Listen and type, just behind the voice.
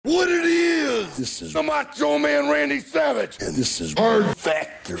This is the Macho Man Randy Savage. And this is Hard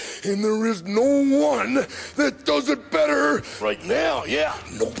Factor. And there is no one that does it better. Right now, yeah.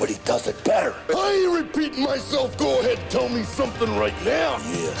 Nobody does it better. I ain't repeating myself. Go ahead, tell me something right now.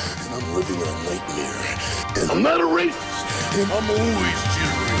 Yeah, and I'm living in a nightmare. And I'm not a racist. And I'm always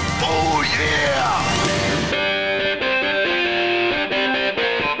cheering. Oh, yeah!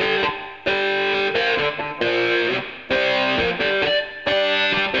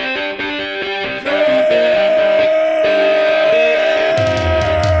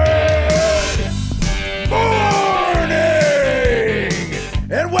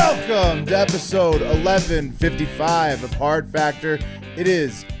 Welcome to episode 1155 of Hard Factor. It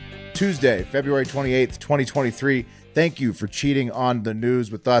is Tuesday, February 28th, 2023. Thank you for cheating on the news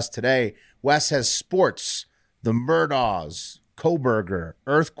with us today. Wes has sports, the Murdaws, Koberger,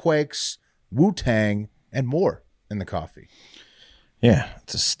 earthquakes, Wu-Tang, and more in the coffee. Yeah,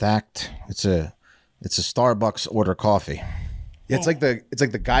 it's a Starbucks order coffee. Yeah, it's like the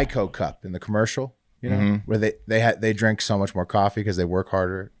Geico cup in the commercial. You know, where they drink so much more coffee because they work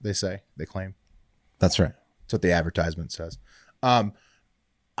harder, they claim. That's right. That's what the advertisement says.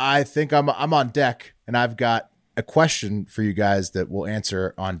 I think I'm on deck, and I've got a question for you guys that we'll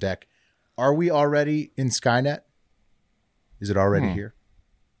answer on deck. Are we already in SKYNET? Is it already here?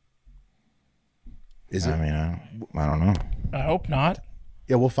 Is it? I mean, I don't know. I hope not.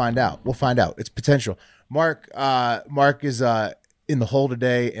 Yeah, we'll find out. It's potential. Mark is in the hole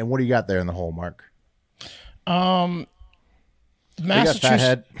today, and what do you got there in the hole, Mark?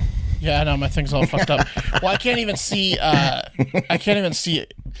 Massachusetts. Yeah, I know my thing's all fucked up. Well, I can't even see the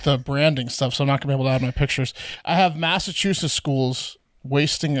branding stuff, so I'm not gonna be able to add my pictures. I have Massachusetts schools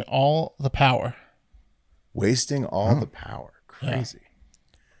wasting all the power. Wasting all the power. Crazy. Yeah.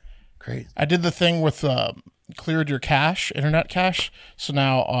 Crazy. I did the thing with cleared your cache, internet cache, so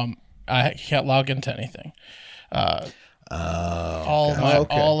now I can't log into anything.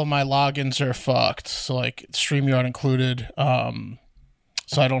 All of my logins are fucked. So like StreamYard included.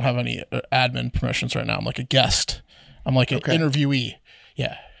 So I don't have any admin permissions right now. I'm like a guest. I'm like an interviewee.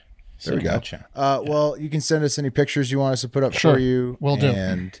 Yeah. There we go. Well, you can send us any pictures you want us to put up for you. Will do.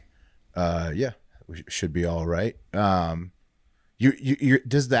 And we should be all right. You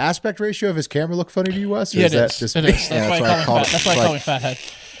does the aspect ratio of his camera look funny to you, Wes? Yeah, it is. That's why I call me fathead.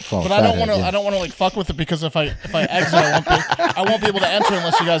 But I don't want to like fuck with it because if I exit, I won't be able to enter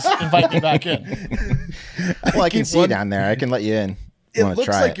unless you guys invite me back in. Well, I can see down there. I can let you in. It looks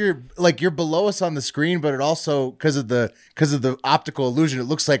like you're below us on the screen, but it also because of the optical illusion, it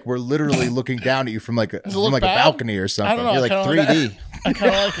looks like we're literally looking down at you from like a balcony or something. I don't know. You're like 3D. I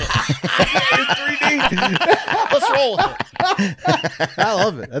kind of like it. 3D. Let's roll with it. I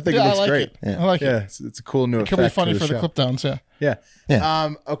love it. I think it looks great. I like it. It's a cool new effect. It could be funny for the clip downs. Yeah.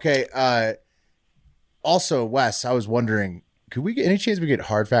 Okay. Also, Wes, I was wondering, could we get any chance we get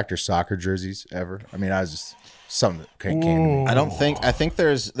Hard Factor soccer jerseys ever? I mean, I was just something that came to me. I think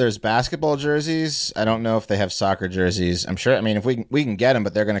there's basketball jerseys. I don't know if they have soccer jerseys. I'm sure. I mean, if we can get them,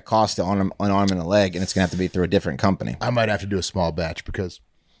 but they're going to cost an arm and a leg, and it's going to have to be through a different company. I might have to do a small batch because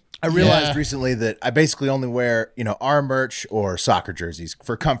I realized recently that I basically only wear our merch or soccer jerseys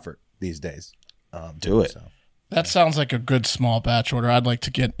for comfort these days. Do it. So. That sounds like a good small batch order. I'd like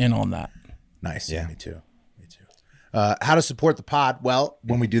to get in on that. Nice. Yeah, me too. How to support the pod? Well,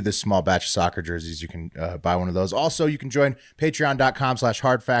 when we do this small batch of soccer jerseys, you can buy one of those. Also, you can join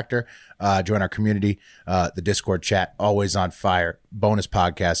patreon.com/hardfactor. Join our community, the Discord chat, always on fire. Bonus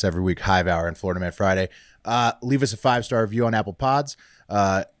podcasts every week, Hive Hour and Florida Man Friday. Leave us a 5-star review on Apple Pods.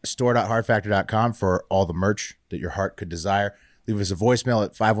 Store.hardfactor.com for all the merch that your heart could desire. Leave us a voicemail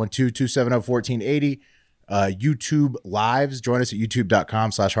at 512-270-1480. YouTube lives. Join us at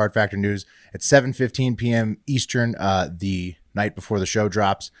youtube.com/hardfactornews at 7:15 p.m. Eastern, the night before the show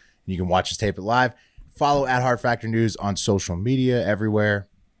drops. And you can watch us tape it live. Follow at Hard Factor News on social media everywhere.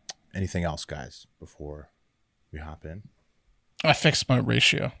 Anything else, guys, before we hop in? I fixed my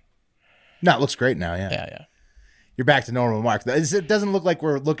ratio. No, it looks great now. Yeah. You're back to normal, Mark. It doesn't look like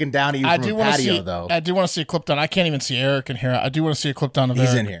we're looking down at you from a patio, though. I do want to see a clip down. I can't even see Eric in here. I do want to see a clip down of He's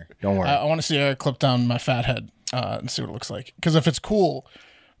Eric. in here. Don't worry. I want to see Eric clip down my fat head and see what it looks like. Because if it's cool,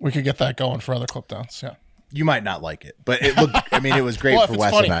 we could get that going for other clip downs. Yeah. You might not like it, but it looked. I mean, it was great for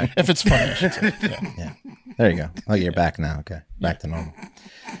Wes and I. If it's funny, I should say. Yeah. There you go. Oh, you're back now. Okay, back to normal.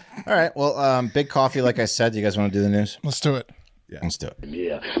 All right. Well, big coffee. Like I said, you guys want to do the news? Let's do it. Yeah, let's do it.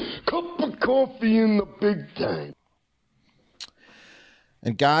 Yeah. Cup of coffee in the big time.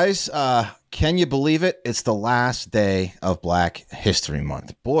 And guys, can you believe it? It's the last day of Black History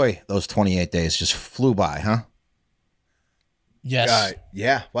Month. Boy, those 28 days just flew by, huh? Yes.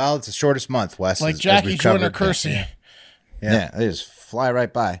 Yeah. Well, it's the shortest month, Wes. Like as Jackie we've Joyner covered. Kersey. Yeah, they just fly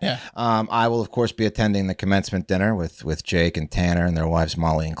right by. Yeah. I will, of course, be attending the commencement dinner with Jake and Tanner and their wives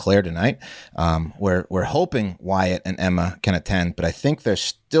Molly and Claire tonight. We're hoping Wyatt and Emma can attend, but I think they're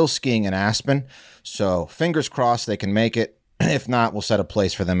still skiing in Aspen. So fingers crossed they can make it. If not, we'll set a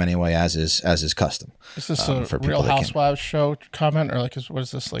place for them anyway, as is custom. Is this a Real Housewives show comment, or like what is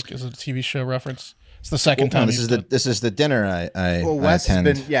this like? Is it a TV show reference? It's the second time. This is the dinner I Wes attend.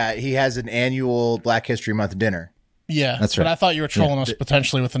 has been, he has an annual Black History Month dinner. Yeah, that's right. But I thought you were trolling us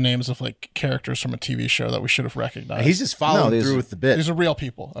potentially with the names of like characters from a TV show that we should have recognized. He's just following through with the bit. These are real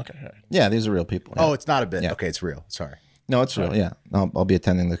people. Okay. Right. Yeah, these are real people. Yeah. Oh, it's not a bit. Yeah. Okay, it's real. Sorry. No, it's real. Yeah, I'll be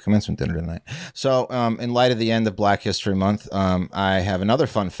attending the commencement dinner tonight. So, in light of the end of Black History Month, I have another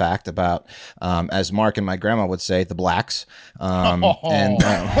fun fact about, as Mark and my grandma would say, the blacks. And I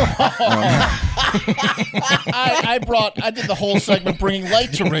did the whole segment bringing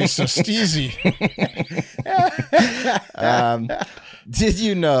light to racist. Easy. Did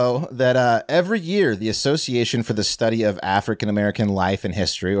you know that every year the Association for the Study of African American Life and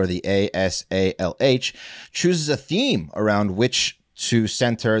History, or the ASALH, chooses a theme around which to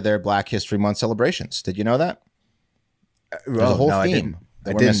center their Black History Month celebrations? Did you know that? There's a whole theme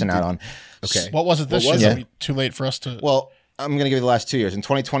that we're missing out on. Okay. What was it this year? Is it too late for us to... Well, I'm going to give you the last 2 years. In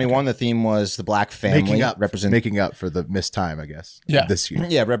 2021, the theme was the Black family. Making up for the missed time, I guess. Yeah. This year.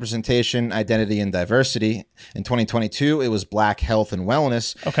 Yeah, representation, identity, and diversity. In 2022, it was Black health and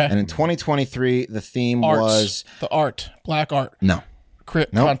wellness. Okay. And in 2023, the theme was... The art. Black art. No. No,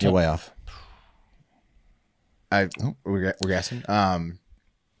 content. you're way off. We're guessing. I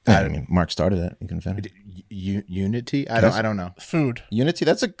mean, Mark started it. You can finish. Unity? I don't know. Food. Unity?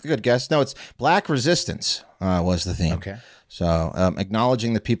 That's a good guess. No, it's Black resistance was the theme. Okay. So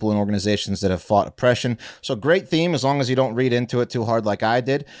acknowledging the people and organizations that have fought oppression. So great theme, as long as you don't read into it too hard like I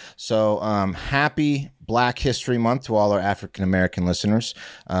did. So happy Black History Month to all our African-American listeners.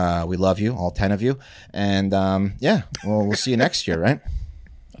 We love you, all 10 of you. And we'll see you next year, right?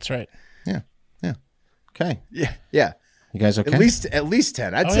 That's right. Yeah. Okay. Yeah. You guys okay? At least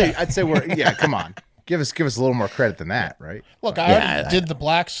 10. I'd say we're come on. Give us a little more credit than that, right? Look, I already did the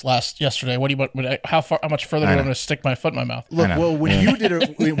blacks yesterday. What do you? How much further do you want me to stick my foot in my mouth? Look, well, when you did a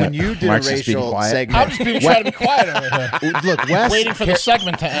racial segment, I'm just trying to be quiet over here. Look, Wes, waiting for the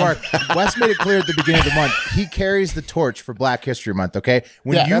segment to end. Mark, Wes made it clear at the beginning of the month he carries the torch for Black History Month. Okay,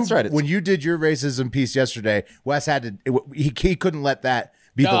 that's right. When you did your racism piece yesterday, Wes had to. He couldn't let that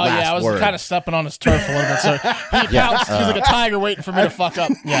be the last word. I was kind of stepping on his turf a little bit. So he pounced. He's like a tiger waiting for me to fuck up.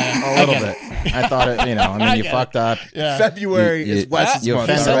 Yeah, a little bit. I thought it. You fucked up. Yeah. February is Wes's You month.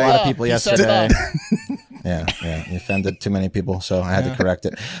 offended a lot of people yesterday. Yeah, you offended too many people, so I had to correct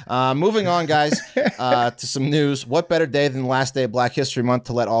it. Moving on, guys, to some news. What better day than the last day of Black History Month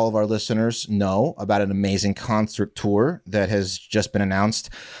to let all of our listeners know about an amazing concert tour that has just been announced.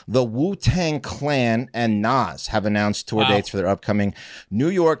 The Wu-Tang Clan and Nas have announced tour dates for their upcoming New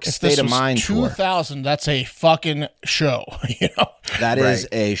York State of Mind tour. 2000, that's a fucking show. That is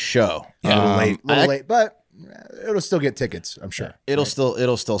a show. Yeah, little late, but it'll still get tickets, I'm sure. It'll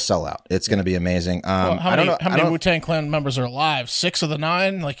still sell out. It's going to be amazing. How many Wu-Tang Clan members are alive? 6 of the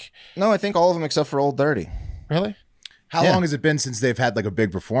 9? No, I think all of them except for Old Dirty. Really? How long has it been since they've had a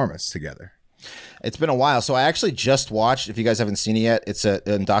big performance together? It's been a while. So I actually just watched, if you guys haven't seen it yet, it's a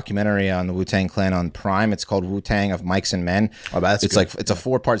documentary on the Wu-Tang Clan on Prime. It's called Wu-Tang of Mics and Men. Oh, that's it's good. it's a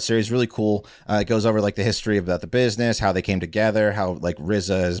 4-part series, really cool. It goes over the history about the business, how they came together, how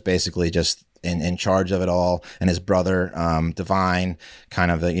RZA is basically just in charge of it all, and his brother Divine,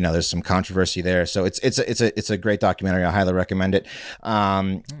 kind of there's some controversy there. So it's a great documentary. I highly recommend it.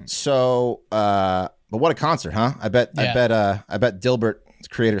 But what a concert, huh? I bet Dilbert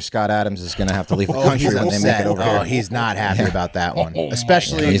creator Scott Adams is going to have to leave the country when they make it over here. He's not happy about that one,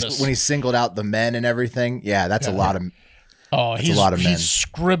 especially when he singled out the men and everything. Yeah, that's a lot of. Oh, a lot of men. He's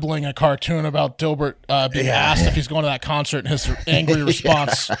scribbling a cartoon about Dilbert being asked if he's going to that concert, and his angry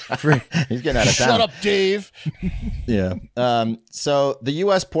response. He's getting out of town. Shut up, Dave. Yeah. So the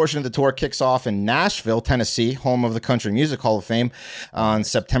U.S. portion of the tour kicks off in Nashville, Tennessee, home of the Country Music Hall of Fame, on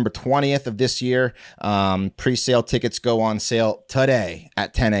September 20th of this year. Pre-sale tickets go on sale today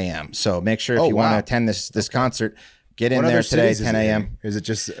at 10 a.m. So make sure if you want to attend this concert, get in there today, 10 a.m. Is it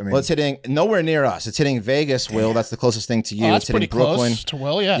just? Well, it's hitting nowhere near us. It's hitting Vegas, Will. That's the closest thing to you. That's it's hitting pretty Brooklyn. Close to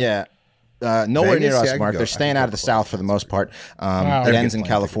Will, yeah. Yeah. Nowhere Vegas? near us, Yeah, Mark. They're staying out of the South for the most part. It ends in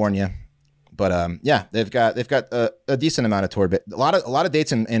California. yeah, they've got a decent amount of tour, but a lot of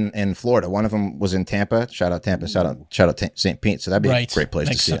dates in Florida. One of them was in Tampa. Shout out Tampa. Shout out St. Pete. So that'd be a great place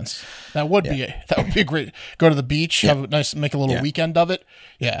Makes to sense. see it. That would be a great. Go to the beach, have a nice, make a little weekend of it.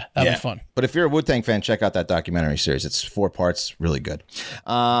 Yeah, that'd be fun. But if you're a Wu-Tang fan, check out that documentary series. It's 4 parts, really good.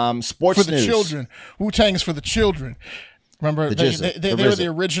 Sports for the news. children. Wu-Tang is for the children. Remember, they were the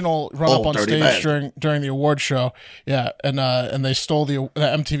original run up on stage during the award show. Yeah, and they stole the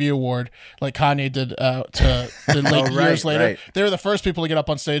MTV award like Kanye did years later. Right. They were the first people to get up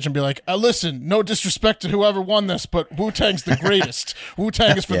on stage and be like, listen, no disrespect to whoever won this, but Wu-Tang's the greatest.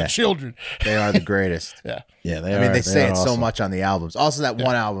 Wu-Tang is for the children. They are the greatest. Yeah, they are. I mean, they say it awesome. So much on the albums. Also, that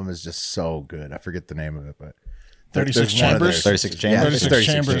one album is just so good. I forget the name of it, but 36 Chambers. 36 Chambers. Yeah, 36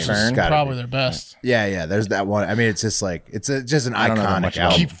 Chambers is probably their best. Yeah. There's that one. I mean, it's just like just an iconic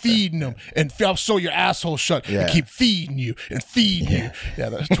album. Keep feeding them and I'll sew your asshole shut. Yeah. And keep feeding you and feeding you. Yeah,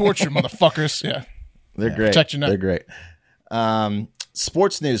 the torture motherfuckers. Yeah, they're great. Protect your neck. They're great.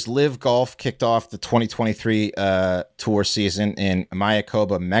 Sports news: Live Golf kicked off the 2023 tour season in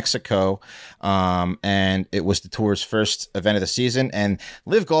Mayakoba, Mexico, and it was the tour's first event of the season. And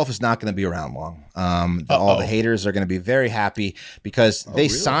Live Golf is not going to be around long. All the haters are going to be very happy because they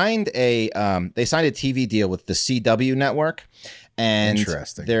signed a TV deal with the CW network, and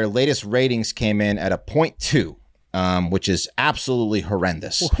their latest ratings came in at a 0.2. Which is absolutely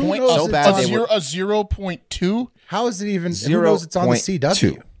horrendous. Well, so bad they were a 0.2. How is it even? Who knows it's on the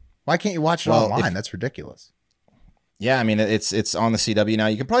CW? Why can't you watch it online? That's ridiculous. Yeah, I mean it's on the CW now.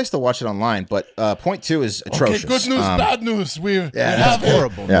 You can probably still watch it online, but 0.2 is atrocious. Okay, good news, bad news. We have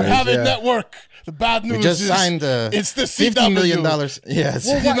horrible. We have a network. The bad news is signed it's the CW. $50 million. Yes.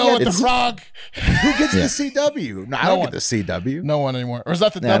 Well, you know what, the frog? Who gets the CW? No, I don't get the CW. No one anymore. Or is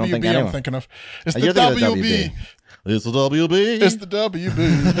that the WB I'm thinking of? It's the WB. It's the WB. It's the WB.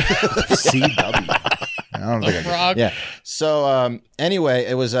 CW. I don't think frog. Yeah. So anyway,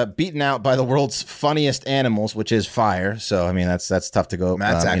 it was beaten out by the world's funniest animals, which is fire. So I mean that's tough to go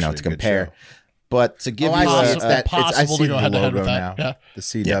to compare. But to give you I see the logo now. Yeah. The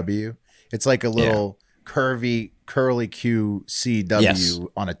CW. It's like a little curly Q CW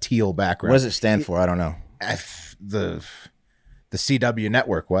on a teal background. What does it stand for? I don't know. The CW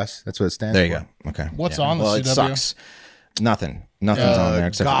network, Wes. That's what it stands for. There you go. Okay. What's on the CW? It sucks. Nothing's on there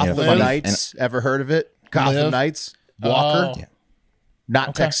except Gotham Knights. Ever heard of it? Gotham Knights. Walker. Yeah.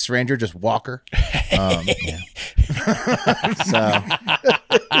 Not Texas Ranger, just Walker. So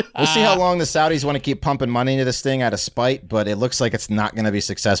we'll see how long the Saudis want to keep pumping money into this thing out of spite, but it looks like it's not going to be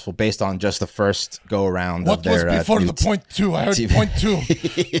successful based on just the first go around. What was before the 0.2? I heard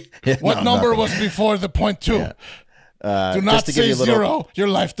 0.2. What number was before the 0.2? Yeah. Do not say 0. Your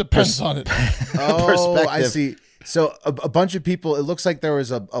life depends on it. Oh, I see. So a bunch of people, it looks like there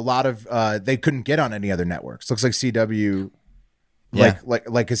was a lot of, they couldn't get on any other networks. Looks like CW,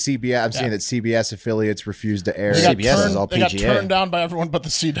 like a CBS. I'm seeing that CBS affiliates refused to air. CBS is all PGA. They got turned down by everyone but the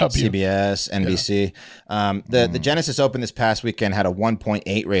CW. CBS, NBC. Yeah. The Genesis Open this past weekend had a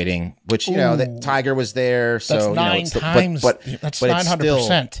 1.8 rating, which, the Tiger was there. So, that's 9 times. That's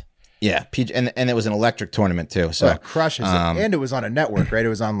 900%. Yeah, and it was an electric tournament too. So it crushes it. And it was on a network, right? It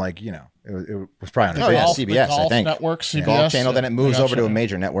was on it was probably on CBS, I think. Network, CBS, Golf Channel. Then it moves over to a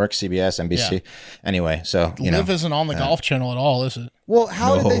major network, CBS, NBC. Yeah. Anyway, so Live isn't on the Golf Channel at all, is it? Well,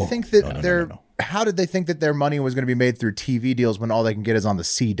 how did they think that how did they think that their money was going to be made through TV deals when all they can get is on the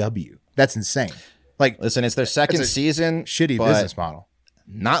CW? That's insane. Like, listen, it's their second season. Shitty business model.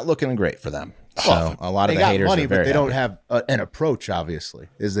 Not looking great for them. So a lot of the haters money, are very but they don't have an approach, obviously,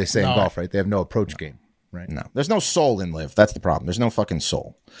 as they say in golf, right? They have no approach game, right? No, there's no soul in Live. That's the problem. There's no fucking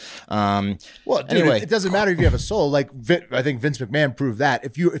soul. Well, dude, anyway, it doesn't matter if you have a soul. Like I think Vince McMahon proved that.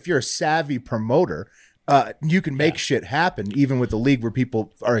 If you're a savvy promoter, you can make shit happen, even with the league where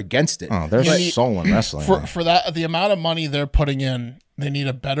people are against it. Oh, there's soul in wrestling. For that, the amount of money they're putting in, they need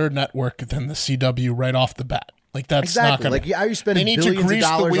a better network than the CW right off the bat. Like that's not gonna, are you spending billions of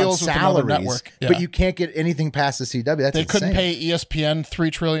dollars on salaries, but you can't get anything past the CW? That's they couldn't pay ESPN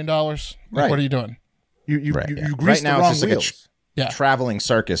 $3 trillion. Like, what are you doing? You grease right now the wrong it's just wheels. Traveling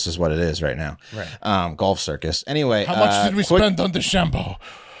circus is what it is right now. Right. Golf circus. Anyway, how much did we spend on the shampoo?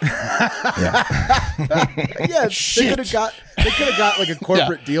 They could have got like a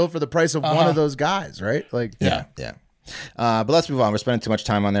corporate deal for the price of one of those guys, right? Like yeah. But let's move on. We're spending too much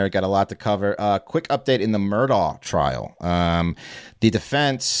time on there. We got a lot to cover. Quick update in the Murdaugh trial. The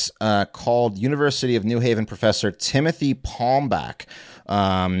defense called University of New Haven professor Timothy Palmbach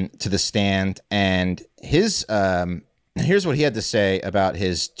to the stand, and his Here's what he had to say about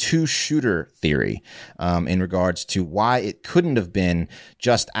his two-shooter theory in regards to why it couldn't have been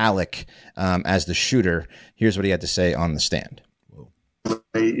just Alec as the shooter. Here's what he had to say on the stand.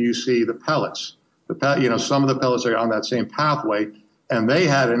 You see the pellets. Some of the pellets are on that same pathway, and they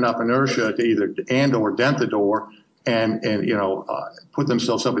had enough inertia to either or dent the door and put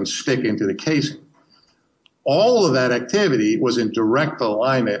themselves up and stick into the casing. All of that activity was in direct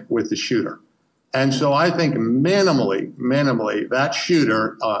alignment with the shooter. And so I think minimally, that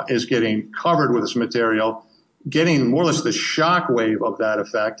shooter is getting covered with this material, getting more or less the shock wave of that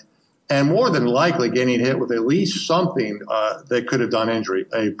effect, and more than likely getting hit with at least something that could have done injury,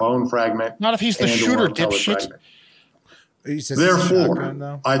 a bone fragment. Not if he's the shooter, dipshit.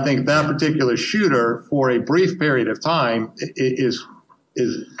 Therefore, I think that particular shooter, for a brief period of time, is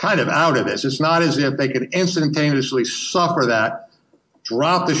kind of out of this. It's not as if they could instantaneously suffer that,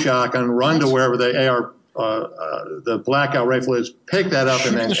 drop the shotgun, run to wherever the blackout rifle is, pick that up,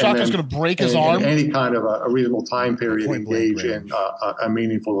 and then the shotgun's going to break his arm. Any kind of a reasonable time period, engage in a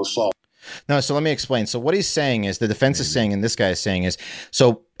meaningful assault. No, so let me explain. So what he's saying is, the defense is saying, and this guy is saying is,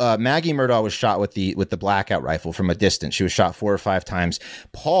 so Maggie Murdaugh was shot with the blackout rifle from a distance. She was shot 4 or 5 times.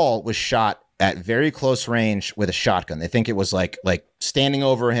 Paul was shot at very close range with a shotgun. They think it was like standing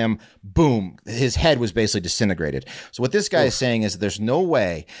over him, boom, his head was basically disintegrated. So what this guy is saying is there's no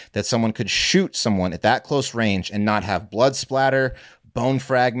way that someone could shoot someone at that close range and not have blood splatter, bone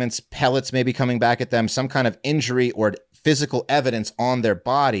fragments, pellets maybe coming back at them, some kind of injury or physical evidence on their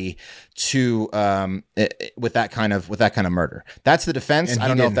body to with that kind of murder. That's the defense. And I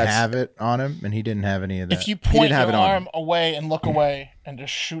don't know if that's have it on him, and he didn't have any of that. If you point your arm away and look away and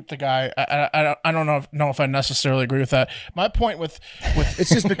just shoot the guy, I don't know if I necessarily agree with that. My point with it's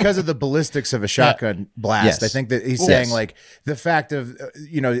just because of the ballistics of a shotgun blast. Yes. I think that he's saying like the fact of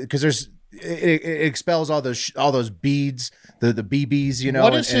because there's it expels all those beads, the BBs.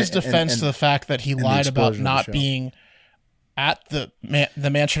 What is his defense to the fact that he lied about not being at the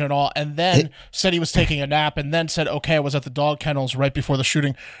mansion at all, and then said he was taking a nap, and then said, okay, I was at the dog kennels right before the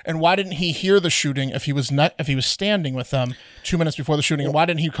shooting? And why didn't he hear the shooting if he was standing with them 2 minutes before the shooting? And why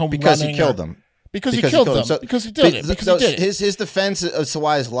didn't he come because running? He killed them. Because he killed them. Because he did it. His defense as to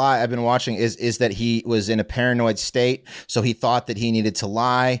why his lie I've been watching is that he was in a paranoid state, so he thought that he needed to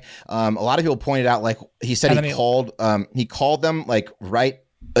lie. A lot of people pointed out, like he said, he called them like right.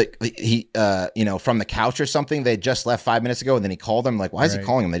 Like he, from the couch or something. They just left 5 minutes ago, and then he called them. Like, why is he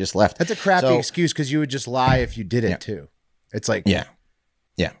calling them? They just left. That's a crappy excuse because you would just lie if you did it too. It's like, yeah.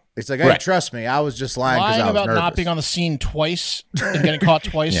 It's like, hey, trust me, I was just lying because I was about nervous. Not being on the scene twice and getting caught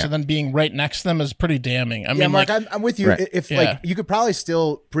twice, and then being right next to them is pretty damning. I mean, Mark, I'm with you. Right. If you could probably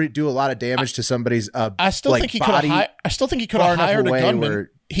still do a lot of damage to somebody's. I still think he could have. I still think he could have hired a gunman.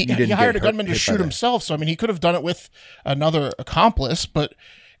 He hired a gunman to shoot himself. So I mean, he could have done it with another accomplice, but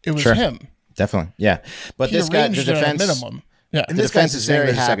it was him. Definitely, yeah. But he this guy, the defense, minimum. Yeah, the defense is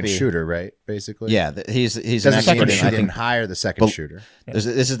very happy. Second shooter, right? Basically, yeah. He's an expert. I didn't hire the second shooter. This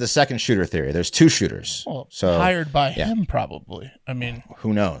is the second shooter theory. There's 2 shooters. Well, so hired by him, probably. I mean,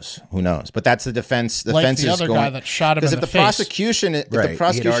 who knows? But that's the defense. The defense the is other going, guy that shot him in the face. If the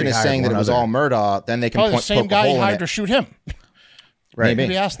prosecution is saying that it was all Murdaugh, then they can the same guy he hired to shoot him. Right?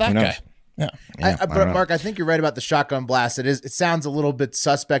 Maybe ask that guy. Yeah. But Mark, I think you're right about the shotgun blast. It sounds a little bit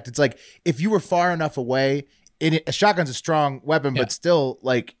suspect. It's like if you were far enough away. A shotgun's a strong weapon, but still,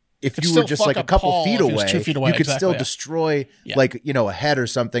 like if you were just like a couple feet away, 2 feet away, you could still destroy like a head or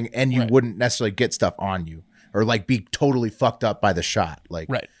something, and you wouldn't necessarily get stuff on you or like be totally fucked up by the shot. Like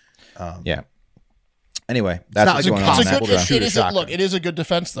Anyway, that's what's going on. Look, it is a good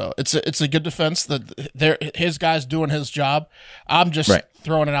defense though. It's a good defense that his guy's doing his job. I'm just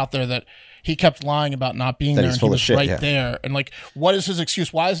throwing it out there that he kept lying about not being there, and he was there. And like, what is his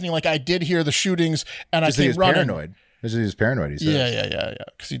excuse? Why isn't he like, I did hear the shootings and I came running? Paranoid. He was paranoid. He says.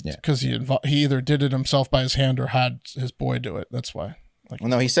 Yeah. Because he either did it himself by his hand or had his boy do it. That's why. Well,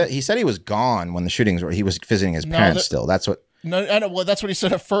 no, he said he was gone when the shootings were. He was visiting his parents still. That's what. No, I know. Well, that's what he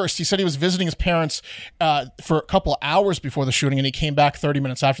said at first. He said he was visiting his parents for a couple of hours before the shooting, and he came back 30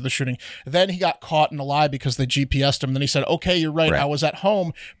 minutes after the shooting. Then he got caught in a lie because they GPS'd him. Then he said, okay, you're right. I was at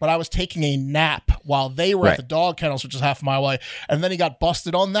home, but I was taking a nap while they were at the dog kennels, which is half a mile away. And then he got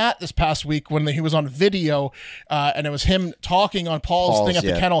busted on that this past week when he was on video, and it was him talking on Paul's thing at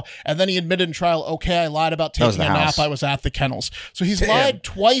the kennel. And then he admitted in trial, okay, I lied about taking a nap. I was at the kennels. So he's lied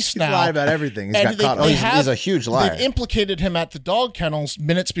twice now. He's lied about everything. He's got caught. He's a huge liar. They've implicated him at the dog kennels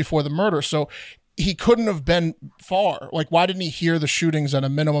minutes before the murder. So he couldn't have been far. Like, why didn't he hear the shootings at a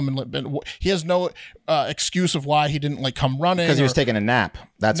minimum? And he has no excuse of why he didn't like come running. Because he was taking a nap.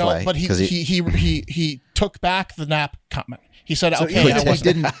 That's why. But he took back the nap comment. He said, so "Okay,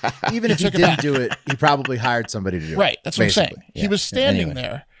 even if he didn't do it, he probably hired somebody to do it." Right. That's what basically. I'm saying. Yeah. He was standing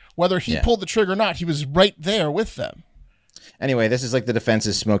there, whether he pulled the trigger or not. He was right there with them. Anyway, this is like the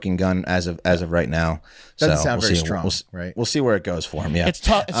defense's smoking gun as of right now. Doesn't sound very strong, right? We'll see where it goes for him. Yeah, it's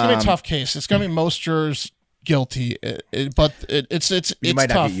tough. It's gonna be a tough case. It's gonna be most jurors guilty, but it's you might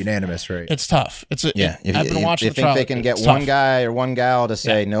tough. not be unanimous, right? It's tough. I've been watching if the trial. They can get one guy or one gal to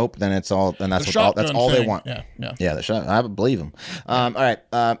say nope, then it's all. Then that's all they want. Yeah. The shot. I believe them. All right.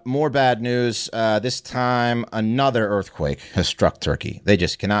 More bad news. This time, another earthquake has struck Turkey. They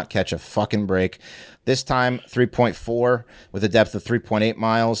just cannot catch a fucking break. This time, 3.4 with a depth of 3.8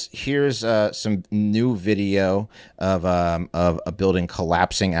 miles. Here's some new video of a building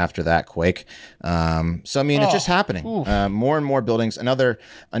collapsing after that quake. So I mean, it's just happening. More and more buildings. Another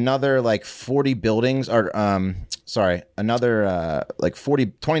like 40 buildings are like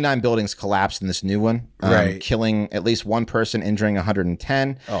 29 buildings collapsed in this new one. Killing at least one person, injuring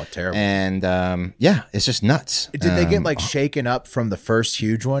 110. Oh, terrible. And it's just nuts. Did they get like shaken up from the first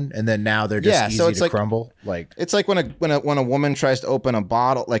huge one, and then now they're just easy to crumble? Like it's like when a woman tries to open a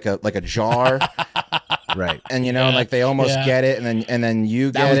bottle, like a jar, right? And like they almost get it, and then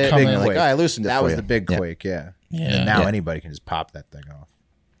you get it, and you're like, I loosened it. That for was you. the big quake, yeah. And now anybody can just pop that thing off.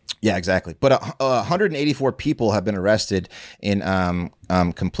 Yeah, exactly. But 184 people have been arrested in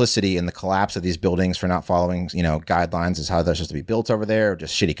complicity in the collapse of these buildings for not following, guidelines as how they're supposed to be built over there, or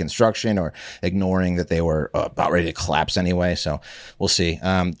just shitty construction, or ignoring that they were about ready to collapse anyway. So we'll see.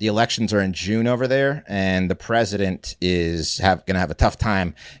 The elections are in June over there, and the president is going to have a tough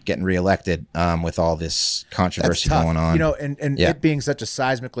time getting reelected with all this controversy going on. And it being such a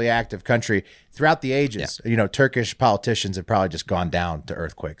seismically active country throughout the ages, Turkish politicians have probably just gone down to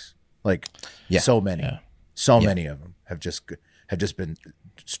earthquakes. Like so many of them have just been,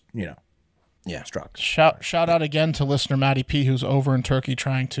 struck. Shout out again to listener Matty P, who's over in Turkey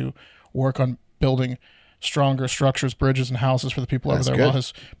trying to work on building stronger structures, bridges, and houses for the people over there, while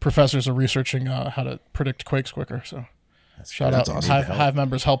his professors are researching how to predict quakes quicker. So shout out to Hive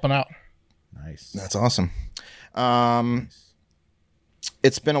members helping out. Nice. That's awesome.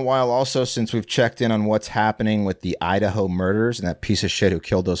 It's been a while also since we've checked in on what's happening with the Idaho murders and that piece of shit who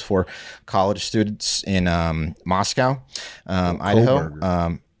killed those 4 college students in Moscow,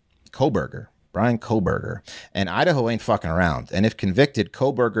 Idaho. Brian Kohberger. And Idaho ain't fucking around. And if convicted,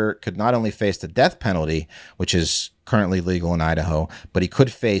 Kohberger could not only face the death penalty, which is currently legal in Idaho, but he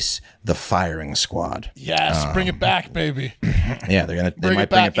could face the firing squad. Yes, bring it back, baby. Yeah, they might bring it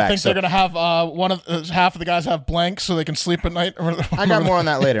back. You think they're gonna have half of the guys have blanks so they can sleep at night? I got more on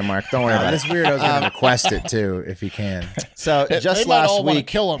that later, Mark. Don't worry about it. This weirdo's gonna request it too if he can. So just they might last all want to week,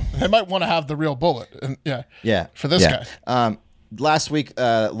 kill him. They might want to have the real bullet. And for this guy. Last week,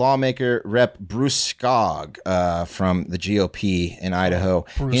 lawmaker Rep. Bruce Skog from the GOP in Idaho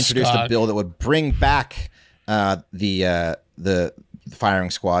introduced a bill that would bring back the firing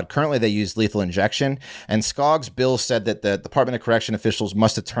squad. Currently, they use lethal injection, and Skog's bill said that the Department of Correction officials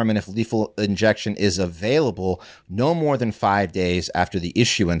must determine if lethal injection is available no more than 5 days after the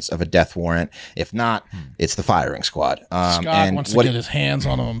issuance of a death warrant. If not, it's the firing squad. Skog wants to get his hands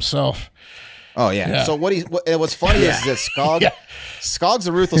on him himself. Oh yeah. So what's funny is that Skog's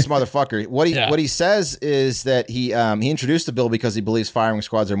a ruthless motherfucker. What he says is that he introduced the bill because he believes firing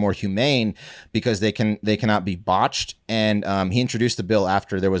squads are more humane because they cannot be botched, and he introduced the bill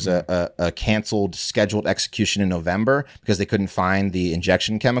after there was a canceled scheduled execution in November because they couldn't find the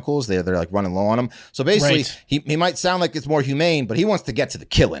injection chemicals. They're like running low on them. So basically, he might sound like it's more humane, but he wants to get to the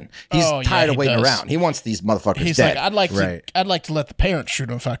killing. He's tired of waiting around. He wants these motherfuckers He's dead. like, I'd like to let the parents shoot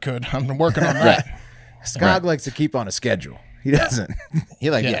him if I could. I'm working on that. Skog likes to keep on a schedule. He doesn't. He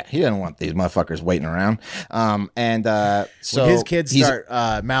doesn't want these motherfuckers waiting around. So when his kids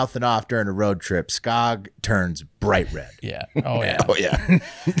start mouthing off during a road trip, Skog turns bright red. Yeah. Oh yeah. Oh yeah.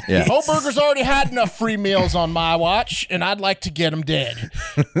 Yeah. Kohberger's already had enough free meals on my watch, and I'd like to get him dead.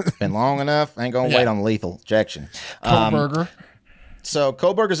 It's been long enough. I ain't gonna wait on lethal injection. Kohberger. So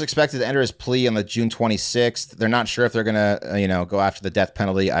Kohberger is expected to enter his plea on the June 26th. They're not sure if they're gonna go after the death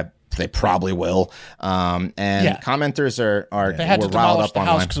penalty. They probably will. Commenters they had to demolish the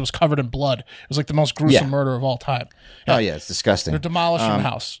house because it was covered in blood. It was like the most gruesome murder of all time. Yeah. Oh yeah, it's disgusting. They're demolishing the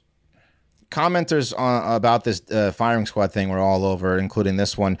house. Commenters about this firing squad thing were all over, including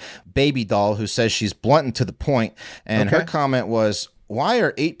this one, Baby Doll, who says she's blunt and to the point, and her comment was, why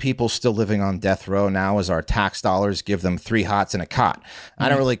are 8 people still living on death row now as our tax dollars give them 3 hots and a cot? I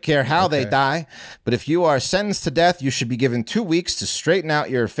don't really care how they die, but if you are sentenced to death, you should be given 2 weeks to straighten out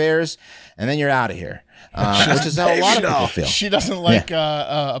your affairs, and then you're out of here. Which is how a lot of people feel. She doesn't like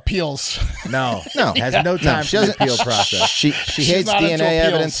appeals. No, has no time for the appeal process. She hates DNA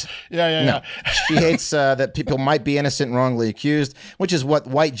evidence. Yeah. She hates that people might be innocent and wrongly accused, which is what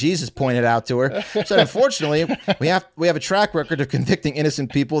White Jesus pointed out to her. So unfortunately, we have a track record of convicting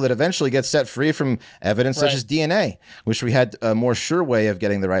innocent people that eventually get set free from evidence such as DNA. Wish we had a more sure way of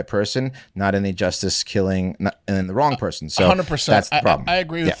getting the right person, not any justice killing and the wrong person. So 100%. That's the problem. I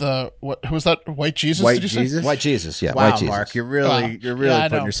agree with who was that? White Jesus? White Jesus? White Jesus, yeah. Wow, White Jesus. Mark, you're really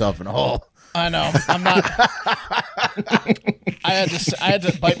putting yourself in a hole. I know. I'm not. I had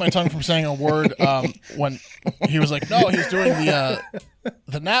to bite my tongue from saying a word when he was like, "No, he's doing the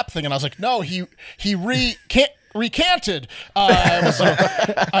nap thing," and I was like, "No, he recanted."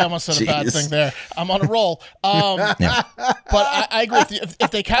 I almost said a bad thing there. I'm on a roll. But I agree with you.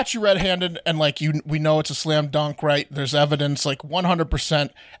 If they catch you red-handed and we know it's a slam dunk, right? There's evidence, 100%,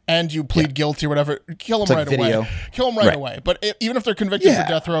 and you plead guilty or whatever, kill them right away. Kill them right away. But even if they're convicted for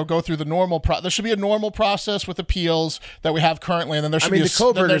death row, go through the normal process. There should be a normal process with appeals that we have currently, and then there should be the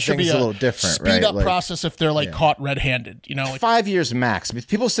Kohberger thing's a little different, speed up process if they're caught red-handed. 5 years max. I mean,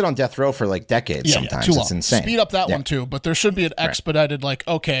 people sit on death row for decades sometimes. Too long. It's insane. Speed up that one too, but there should be an expedited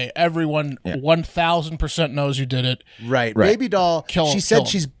okay, everyone 1000% knows you did it. Right. Baby doll, Kill she said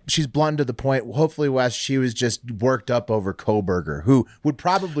him. she's blunt to the point. Hopefully, Wes, she was just worked up over Kohberger, who would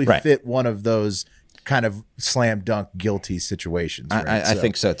probably fit one of those kind of slam dunk guilty situations. Right? I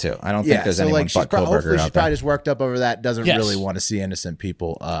think so too. I don't think there's anyone but Kohberger hopefully out she's probably just worked up over that, doesn't really want to see innocent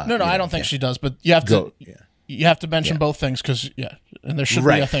people. No, I don't think she does, but you have to you have to mention both things because and there should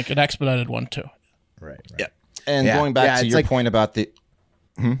be, I think, an expedited one too. Right. Yeah. And going back to your point about the...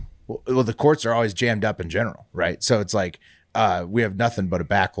 Well, the courts are always jammed up in general, right? So it's we have nothing but a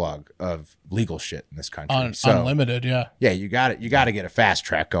backlog of legal shit in this country. Unlimited, yeah. Yeah, you got it. You got to get a fast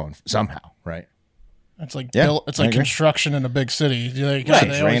track going somehow, right? It's like construction in a big city. They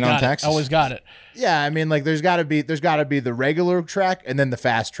always got it. Yeah, I mean, there's got to be the regular track and then the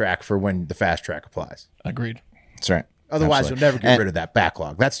fast track for when the fast track applies. Agreed. That's right. Otherwise, you'll never get rid of that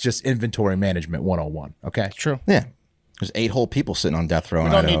backlog. That's just inventory management 101. Okay, true. Yeah, there's 8 whole people sitting on death row. We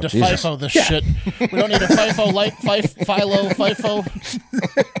don't need to FIFO this shit. We don't need to FIFO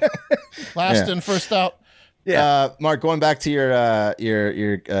FIFO. Last in, first out. Yeah, Mark. Going back to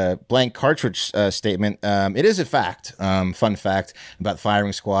your blank cartridge statement, it is a fact, fun fact about the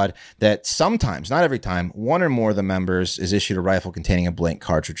firing squad that sometimes, not every time, one or more of the members is issued a rifle containing a blank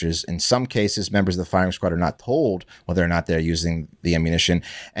cartridges. In some cases, members of the firing squad are not told whether or not they're using the ammunition,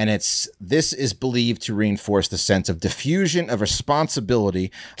 and this is believed to reinforce the sense of diffusion of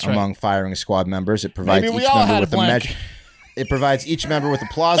responsibility among firing squad members. It provides each member with a measure. It provides each member with a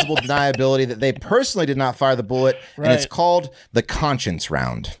plausible deniability that they personally did not fire the bullet, and it's called the conscience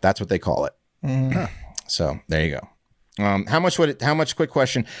round. That's what they call it. So there you go. Quick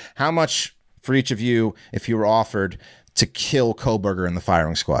question, how much for each of you, if you were offered to kill Kohberger in the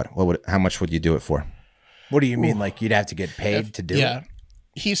firing squad, how much would you do it for? What do you mean? You'd have to get paid to do it? Yeah.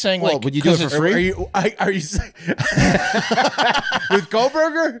 He's saying would you do it for free? Are you with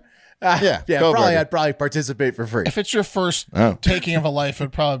Kohberger? I'd probably participate for free. If it's your first taking of a life,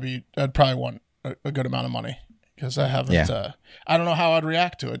 I'd probably want a good amount of money because I haven't. I don't know how I'd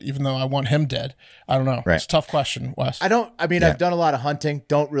react to it, even though I want him dead. I don't know. Right. It's a tough question, Wes. I've done a lot of hunting.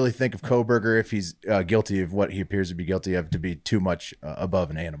 Don't really think of Kohberger, if he's guilty of what he appears to be guilty of, to be too much above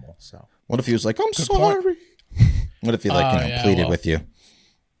an animal. So what if he was like, "I'm sorry"? What if he pleaded with you?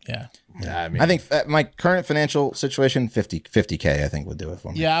 Yeah. I think my current financial situation, 50K, I think would do it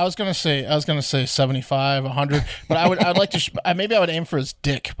for me. Yeah, I was gonna say 75, 100, but I'd like to. Maybe I would aim for his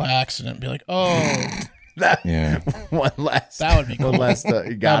dick by accident, and be like, one last. That would be cool. One last.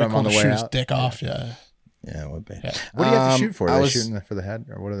 You got him on the way out. His dick off. Yeah. Yeah, it would be. Yeah. What do you have to shoot for? Are they shooting for the head,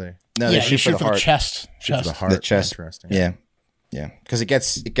 or what are they? No, they shoot for the chest. Shoot for the heart. The chest. Interesting. Yeah. Because it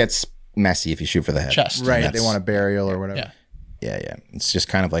gets messy if you shoot for the head. Chest. Right. They want a burial or whatever. Yeah. It's just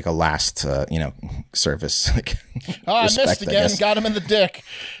kind of like a last, service. I missed again. Got him in the dick.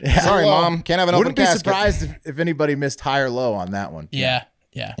 Sorry, Mom. Can't have an open casket. Wouldn't be surprised if anybody missed high or low on that one. Yeah.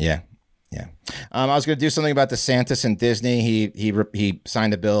 I was going to do something about DeSantis and Disney. He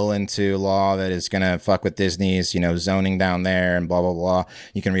signed a bill into law that is going to fuck with Disney's, zoning down there and blah, blah, blah.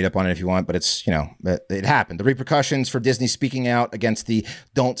 You can read up on it if you want, but it's, it happened. The repercussions for Disney speaking out against the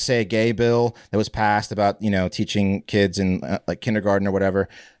Don't Say Gay bill that was passed about, teaching kids in kindergarten or whatever.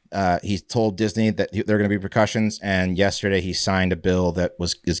 he told Disney that there are going to be repercussions, and yesterday he signed a bill that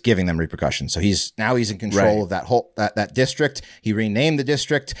is giving them repercussions. So he's in control of that whole that district. He renamed the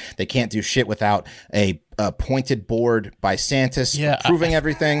district. They can't do shit without a appointed board by Santis approving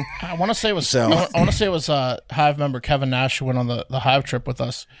everything. I want to say it was Hive member Kevin Nash who went on the Hive trip with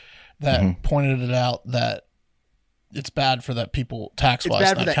us that pointed it out that it's bad for that people tax-wise.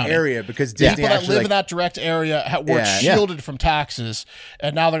 It's bad for that area because Disney people that live in that direct area were shielded from taxes,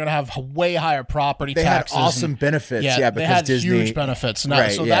 and now they're going to have way higher property taxes. They had awesome benefits, because they had Disney, huge benefits. Now,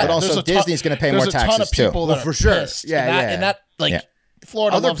 right, but also Disney's going to pay more taxes too. There's a ton of people that for sure. And that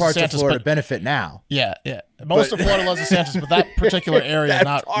Florida other loves parts DeSantis, of Florida benefit now. Yeah. Most of Florida loves DeSantis, but that particular area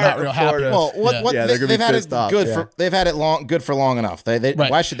not real happy. Well, they've had it good they've had it good for long enough.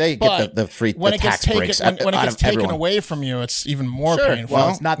 Why should they get the free tax breaks? When it gets taken away from you, it's even more painful. Well,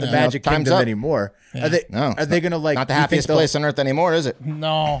 it's not the Magic Kingdom anymore. Yeah. Are they going to not the happiest place on earth anymore, is it?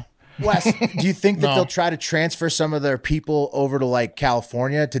 No. Wes, do you think that they'll try to transfer some of their people over to like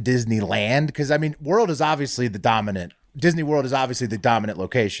California to Disneyland? Because I mean, Disney World is obviously the dominant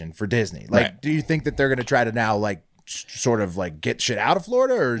location for Disney. Like, do you think that they're going to try to now like sort of like get shit out of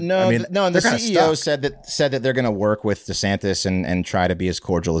Florida? Or no, I mean, and the CEO said that they're going to work with DeSantis and try to be as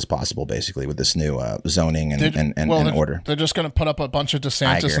cordial as possible, basically, with this new zoning and order. They're just going to put up a bunch of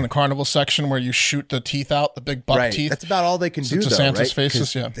DeSantis in the carnival section where you shoot the teeth out, the big buck teeth. That's about all they can do. DeSantis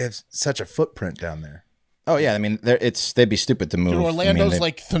faces, they have such a footprint down there. Oh yeah, I mean, they'd be stupid to move. Dude, Orlando's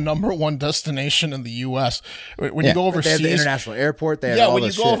like the number1 destination in the U.S. When you go overseas, they have the international airport. They have when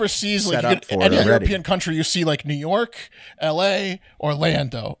you go overseas, like any European country, you see like New York, L.A.,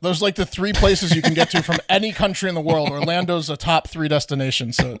 Orlando. Those are like the three places you can get to from any country in the world. Orlando's a top 3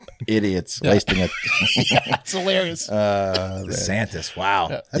 destination. So idiots wasting it. It's hilarious. DeSantis,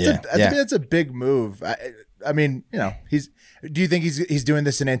 wow, that's a big move. I mean, do you think he's doing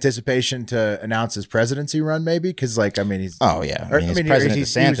this in anticipation to announce his presidency run? Maybe because, like, I mean, he's President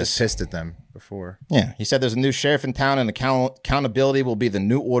DeSantis. He was just pissed at them before. Yeah, he said there's a new sheriff in town, and accountability will be the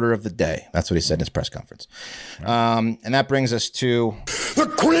new order of the day. That's what he said in his press conference. And that brings us to the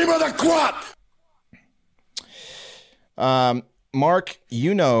cream of the crop. Mark,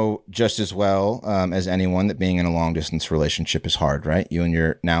 you know just as well as anyone that being in a long-distance relationship is hard, right? You and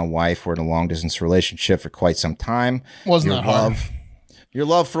your now wife were in a long-distance relationship for quite some time. Wasn't that hard? Your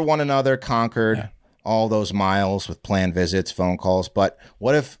love for one another conquered all those miles with planned visits, phone calls. But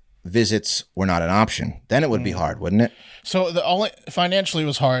what if visits were not an option? Then it would be hard, wouldn't it? So financially it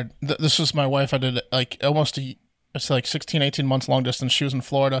was hard. This was my wife. I did like almost it's like 16, 18 months long distance. She was in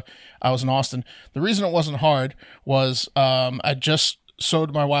Florida. I was in Austin. The reason it wasn't hard was I just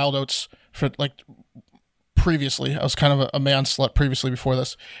sowed my wild oats for like previously. I was kind of a man slut previously before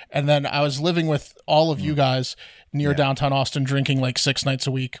this. And then I was living with all of you guys near downtown Austin, drinking like 6 nights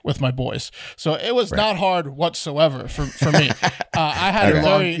a week with my boys. So it was not hard whatsoever for me. I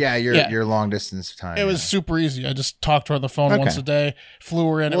had your long distance time. It was super easy. I just talked to her on the phone once a day, flew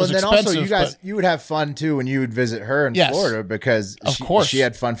her in. It was expensive. Also, you would have fun too when you would visit her in Florida because of course she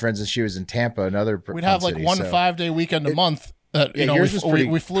had fun friends and she was in Tampa, another. We'd have like 1 5-day weekend a month.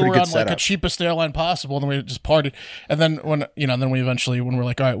 We flew around like the cheapest airline possible, and then we just partied. And then when we eventually, when we're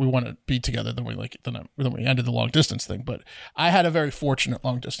like, all right, we want to be together, then we ended the long distance thing. But I had a very fortunate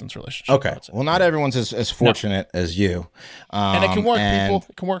long distance relationship. Okay, well, not everyone's as fortunate as you, and it can work. People,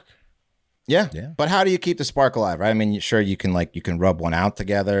 it can work. Yeah. But how do you keep the spark alive, right? I mean, sure, you can rub one out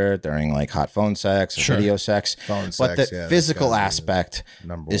together during like hot phone sex or video sex. But the physical aspect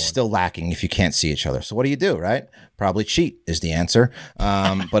is still lacking if you can't see each other. So what do you do, right? Probably cheat is the answer.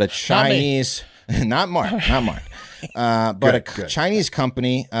 But a Chinese, not Mark. But a Chinese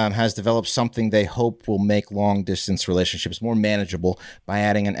company has developed something they hope will make long-distance relationships more manageable by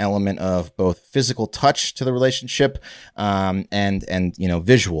adding an element of both physical touch to the relationship and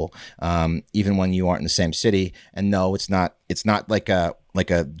visual, even when you aren't in the same city. And no, it's not like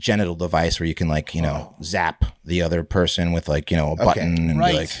a genital device where you can zap the other person with a button and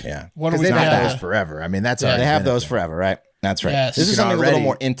be like, because they've had those forever. I mean, that's they have those forever, right? That's right. Yes. This is something a little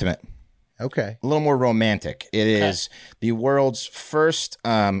more intimate. Okay. A little more romantic. It is the world's first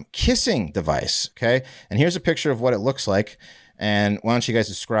kissing device. Okay. And here's a picture of what it looks like. And why don't you guys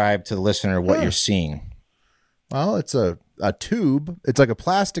describe to the listener what you're seeing? Well, it's a tube. It's like a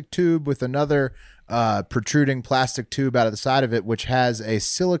plastic tube with another protruding plastic tube out of the side of it, which has a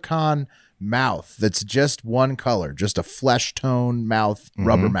silicone mouth that's just one color, just a flesh tone mouth,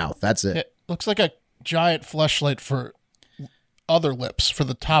 rubber mouth. That's it. It looks like a giant fleshlight for other lips, for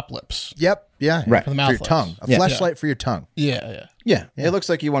the top lips. Yep. Yeah. Right. For the mouth for your tongue. A fleshlight for your tongue. Yeah. It looks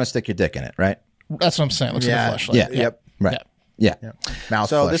like you want to stick your dick in it, right? That's what I'm saying. It looks like a fleshlight. Yeah. Yep. Right. Yeah. Mouth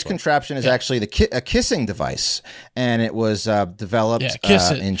So this fleshlight. contraption is actually a kissing device, and it was developed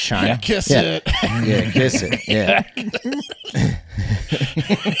in China. Yeah, kiss it. Yeah, kiss it. Yeah.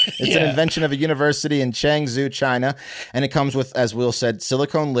 It's an invention of a university in Changzhou, China, and it comes with, as Will said,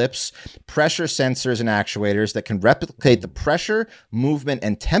 silicone lips, pressure sensors and actuators that can replicate the pressure, movement,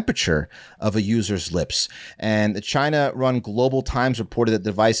 and temperature of a user's lips. And the China-run Global Times reported that the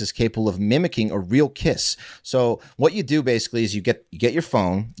device is capable of mimicking a real kiss. So what you do basically is you get your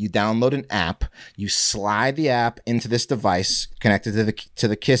phone, you download an app, you slide the app into this device connected to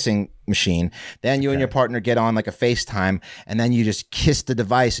the kissing machine. Then you and your partner get on like a FaceTime, and then you just kiss the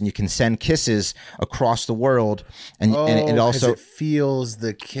device, and you can send kisses across the world. And it also it feels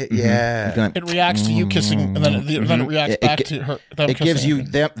the kiss. Yeah, It reacts to you kissing, and then it reacts back to her.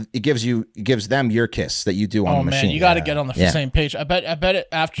 It gives them your kiss that you do on the machine. Man, you got to get on the same page. I bet it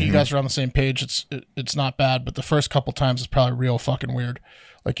after you guys are on the same page, it's not bad, but the first couple times it's probably real fucking weird.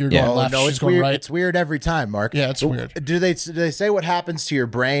 Like you're going left, she's going weird. right. It's weird every time, Mark. Yeah, it's weird. Do they say what happens to your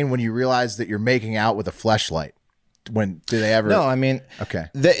brain when you realize that you're making out with a fleshlight? When do they ever? No, I mean, okay.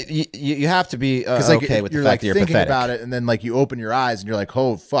 You have to be okay with the fact that you're thinking pathetic about it, and then like you open your eyes and you're like,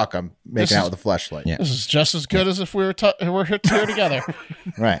 "Oh fuck, I'm making out with a fleshlight." Yeah. This is just as good as if we were here together.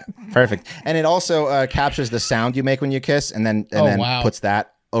 Right, perfect. And it also captures the sound you make when you kiss, and then puts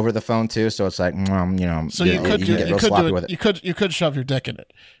that over the phone too. So it's like, So you could get real sloppy with it. You could shove your dick in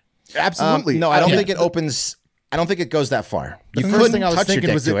it. Absolutely. No, I don't think it opens. I don't think it goes that far. The first thing I was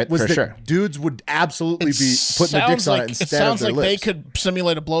thinking was that dudes would absolutely be putting their dicks on it instead of their lips. It sounds like they could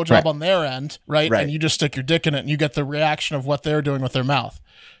simulate a blowjob on their end, right? And you just stick your dick in it, and you get the reaction of what they're doing with their mouth.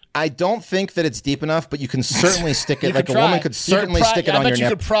 I don't think that it's deep enough, but you can certainly stick it. Like a woman could certainly stick it on your nipple. You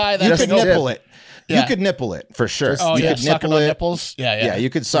could pry that. You could nipple it. Yeah. You could nipple it for sure. Oh, you yeah, could nipple it. Nipples. Yeah. You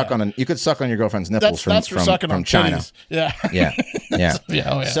could suck on your girlfriend's nipples from China. Yeah. Yeah.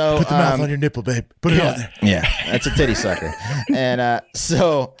 So put the mouth on your nipple, babe. Put it on there. Yeah, that's a titty sucker. And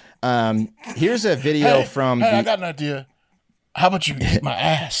here's a video from. I got an idea. How about you eat my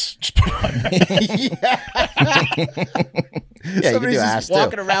ass? Just put it on Yeah, somebody's you just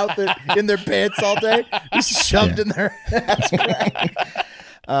walking around in their pants all day, just shoved in their ass crack.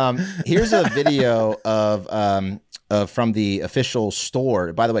 Here's a video of from the official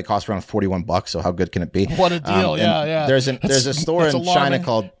store. By the way, it costs around $41. So how good can it be? What a deal! Yeah. There's a store in China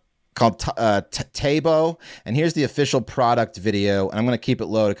called Tabo, and here's the official product video. And I'm going to keep it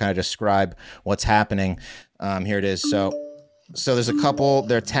low to kind of describe what's happening. Here it is. So there's a couple,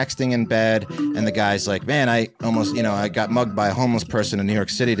 they're texting in bed, and the guy's like, man, I almost, I got mugged by a homeless person in New York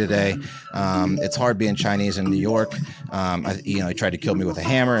City today. It's hard being Chinese in New York. He tried to kill me with a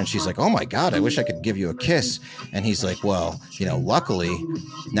hammer. And she's like, oh my God, I wish I could give you a kiss. And he's like, well, luckily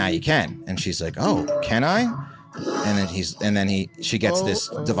now you can. And she's like, oh, can I? And then she gets this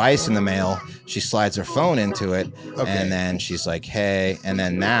device in the mail. She slides her phone into it, and then she's like, "Hey!" And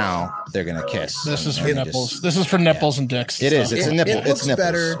then now they're gonna kiss. This is for nipples. This is for nipples and dicks. It is. It's a nipple. It's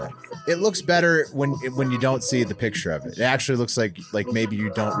better. It looks better when you don't see the picture of it. It actually looks like maybe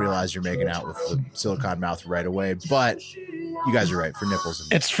you don't realize you're making out with the silicone mouth right away. But you guys are right for nipples.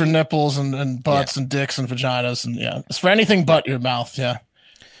 And it's for nipples and butts and dicks and vaginas and it's for anything but your mouth. Yeah.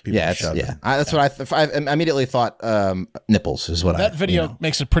 That's what I immediately thought. Nipples is what that video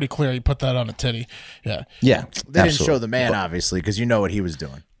makes it pretty clear. You put that on a titty. Yeah. They didn't show the man obviously because you know what he was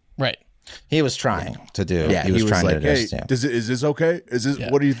doing. Right. He was trying to do. Yeah. He was trying like, to do this. Yeah. Is this okay? Is this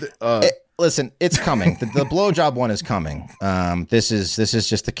what do you think? Listen, it's coming. The blowjob one is coming. This is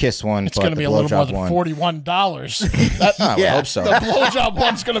just the kiss one. It's going to be a little more than $41. I would hope so. The blowjob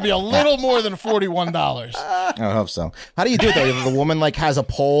one's going to be a little more than $41. I would hope so. How do you do it though? The woman has a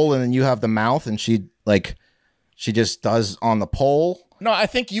pole, and then you have the mouth, and she just does on the pole. No, I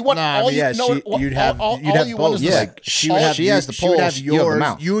think you want you'd have both. She has the pole. You have the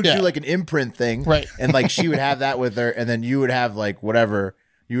mouth. You would do like an imprint thing, right? And she would have that with her, and then you would have whatever.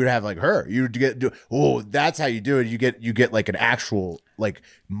 You would have her. You would that's how you do it. You get like an actual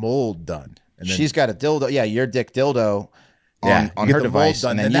mold done. And then, she's got a dildo. Yeah, your dick dildo on her device,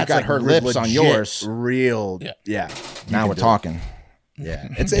 and then you've got her lips on yours. Real. Yeah. Now we're talking. Yeah,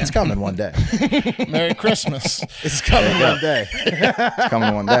 it's coming one day. Merry Christmas. It's coming one day. It's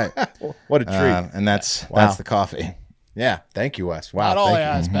coming one day. What a treat. And that's the coffee. Yeah, thank you, Wes. Wow, not all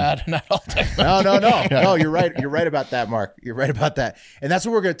is bad. Not all No. No, you're right. You're right about that, Mark. You're right about that. And that's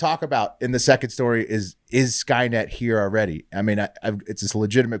what we're going to talk about in the second story is SKYNET here already? I mean, it's a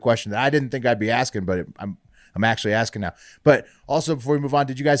legitimate question that I didn't think I'd be asking, but I'm actually asking now. But also, before we move on,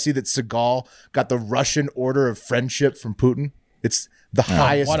 did you guys see that Seagal got the Russian Order of Friendship from Putin? It's the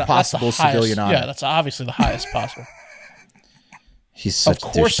highest possible civilian honor. Yeah, that's obviously the highest possible. He's such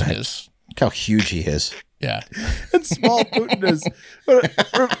of course a he is. Look how huge he is. Yeah. And small Putin is. What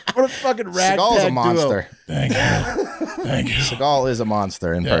a fucking ragtag Seagal is a monster. Thank you. Thank you. Seagal is a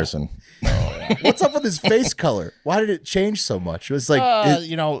monster in person. What's up with his face color? Why did it change so much? It was like,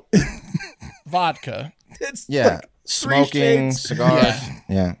 vodka. it's Yeah. Smoking, cigars.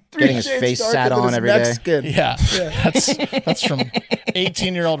 Yeah. Getting his face sat on every day. Yeah. That's from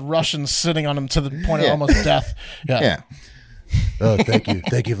 18-year-old Russians sitting on him to the point of almost death. Yeah. Oh, thank you.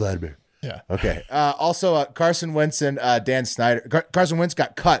 Thank you, Vladimir. Yeah. Okay. Also, Carson Wentz and Dan Snyder. Carson Wentz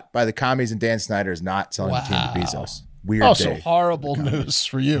got cut by the commies, and Dan Snyder is not selling the team to Bezos. Weird day. So horrible news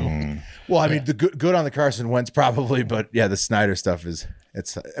for you. Well, I mean, the good on the Carson Wentz probably, but yeah, the Snyder stuff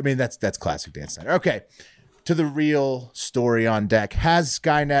that's classic Dan Snyder. Okay. To the real story on deck. Has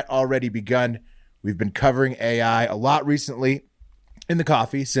SKYNET already begun? We've been covering AI a lot recently in the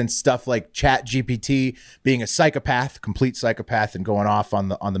coffee, since stuff like ChatGPT being a psychopath, complete psychopath, and going off on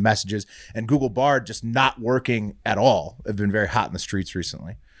the messages, and Google Bard just not working at all have been very hot in the streets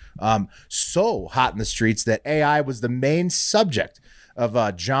recently. So hot in the streets that AI was the main subject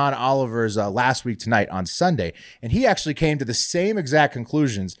of John Oliver's Last Week Tonight on Sunday, and he actually came to the same exact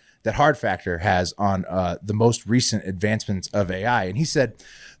conclusions that Hard Factor has on the most recent advancements of AI. And he said,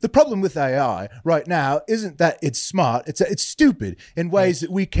 the problem with AI right now isn't that it's smart, it's that it's stupid in ways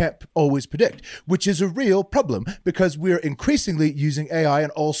that we can't always predict, which is a real problem because we're increasingly using AI in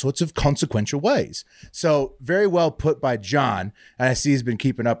all sorts of consequential ways. So very well put by John. And I see he's been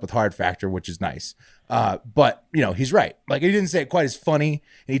keeping up with Hard Factor, which is nice. But, he's right. Like, he didn't say it quite as funny.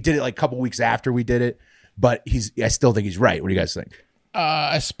 And he did it like a couple weeks after we did it. But I still think he's right. What do you guys think?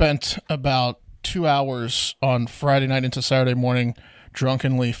 I spent about 2 hours on Friday night into Saturday morning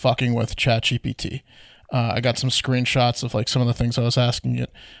drunkenly fucking with ChatGPT. I got some screenshots of like some of the things I was asking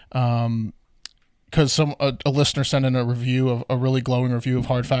it. Because a listener sent in a really glowing review of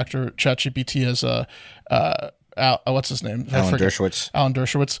Hard Factor. ChatGPT has what's his name? Alan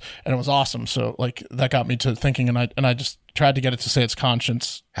Dershowitz, and it was awesome. So like that got me to thinking, and I just tried to get it to say its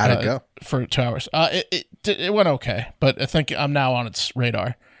conscience. How'd it go for 2 hours? It went okay, but I think I'm now on its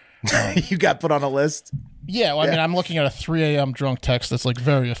radar. You got put on a list. Yeah, well, I mean, I'm looking at a 3 a.m. drunk text that's like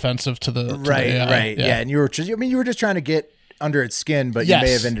very offensive to the right. Yeah, and you were just trying to get under its skin, but you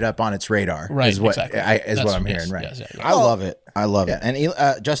may have ended up on its radar. Right, is what exactly. what I'm hearing. Right. Yes. I love it.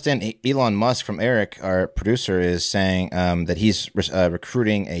 And Justin, Elon Musk from Eric, our producer, is saying that he's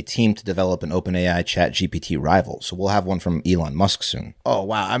recruiting a team to develop an OpenAI ChatGPT rival. So we'll have one from Elon Musk soon. Oh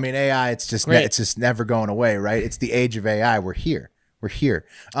wow! I mean, AI, it's just never going away, right? It's the age of AI. We're here.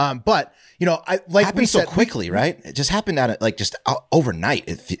 But it happened so quickly, right? It just happened overnight.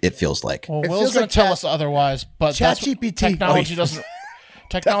 It feels like. Well, Will's going to tell us otherwise, but ChatGPT technology doesn't.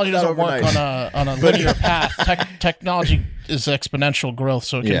 Technology doesn't work on a linear path. Technology is exponential growth,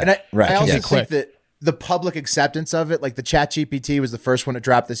 so it can, I also think that the public acceptance of it, like the ChatGPT was the first one to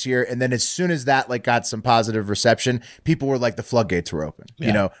drop this year, and then as soon as that got some positive reception, people were like, the floodgates were open.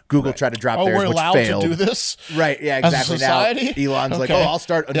 Yeah. Google tried to drop theirs, we're which allowed failed. to do this, right? Yeah, exactly. As a society? Now Elon's like, I'll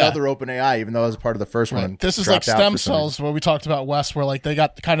start another OpenAI, even though I was part of the first one. This is like stem cells, where we talked about Wes, where like they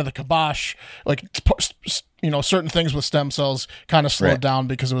got kind of the kibosh, like certain things with stem cells kind of slowed down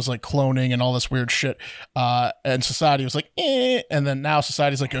because it was like cloning and all this weird shit. And society was like, and then now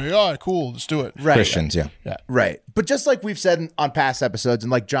society's like, yeah, cool, let's do it. Right. Christians, yeah. Right. But just like we've said on past episodes,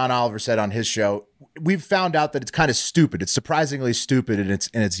 and like John Oliver said on his show, we've found out that it's kind of stupid. It's surprisingly stupid in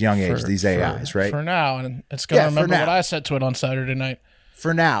its young age, these AIs, right? For now, and it's going to remember what I said to it on Saturday night.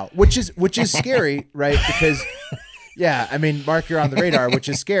 For now, which is scary, right? Because, I mean, Mark, you're on the radar, which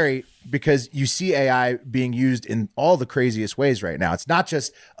is scary because you see AI being used in all the craziest ways right now. It's not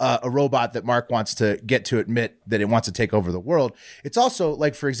just a robot that Mark wants to get to admit that it wants to take over the world. It's also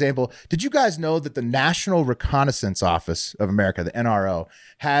like, for example, did you guys know that the National Reconnaissance Office of America, the NRO,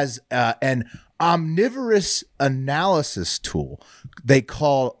 has an omnivorous analysis tool they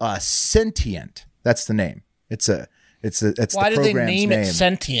call Sentient? That's the name. Why did they name it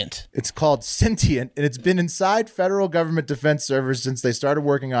Sentient? It's called Sentient, and it's been inside federal government defense servers since they started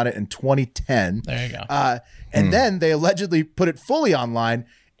working on it in 2010. There you go. And then they allegedly put it fully online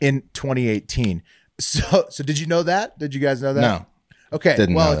in 2018. So did you know that? Did you guys know that? No. Okay.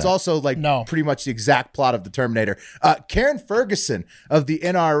 It's also pretty much the exact plot of the Terminator. Karen Ferguson of the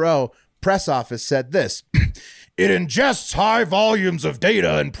NRO press office said this. It ingests high volumes of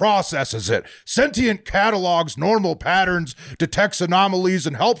data and processes it. Sentient catalogs normal patterns, detects anomalies,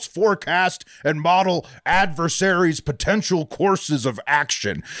 and helps forecast and model adversaries' potential courses of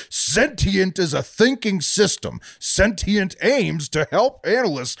action. Sentient is a thinking system. Sentient aims to help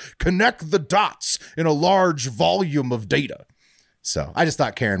analysts connect the dots in a large volume of data. So I just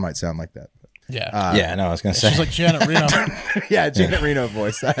thought Karen might sound like that. Yeah. No, I was going to say. She's like Janet Reno. Yeah, Janet Reno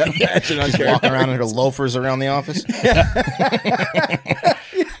voice. I imagine She's walking around in her loafers around the office.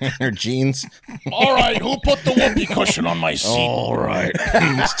 Her jeans. All right, who put the whoopee cushion on my seat? All right.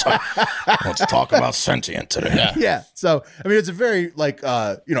 Let's talk about sentient today. Yeah. So, I mean, it's a very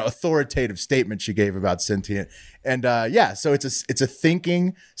authoritative statement she gave about sentient. And so it's a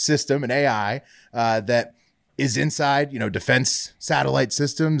thinking system, an AI that is inside, defense satellite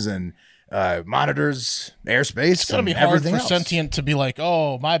systems and monitors airspace. It's gonna be hard for sentient to be like,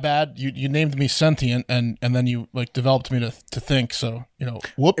 oh, my bad, you named me sentient, and then you like developed me to think. So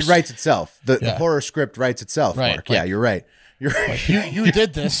whoops. It writes itself. The horror script writes itself. Right. Mark. Yeah, you're right. You're right. Like, you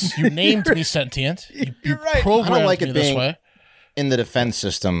did this. You named me sentient. You right. programmed I don't like me it this being way. In the defense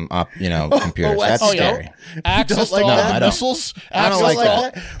system, computers. That's scary. Access to like all that? the missiles. I don't like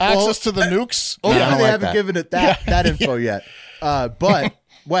that. Access to the nukes. Hopefully they like haven't that. given it that info yet. But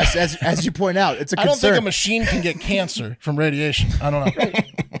Wes, as you point out, it's a concern. I don't think a machine can get cancer from radiation. I don't know.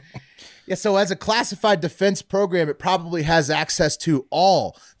 Yeah, so as a classified defense program, it probably has access to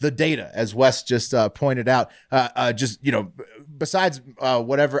all the data, as Wes just pointed out. Besides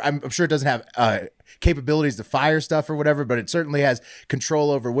whatever, I'm sure it doesn't have capabilities to fire stuff or whatever, but it certainly has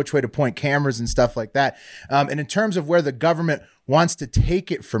control over which way to point cameras and stuff like that. And in terms of where the government wants to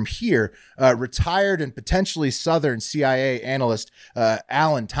take it from here, retired and potentially Southern CIA analyst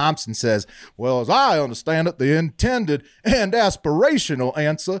Alan Thompson says, well, as I understand it, the intended and aspirational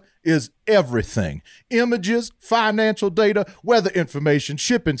answer is everything. Images, financial data, weather information,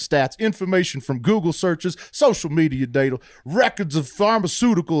 shipping stats, information from Google searches, social media data, records of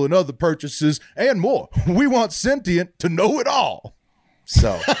pharmaceutical and other purchases, and more. We want sentient to know it all.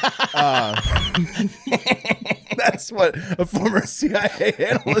 So that's what a former CIA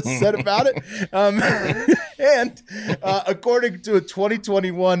analyst said about it. And according to a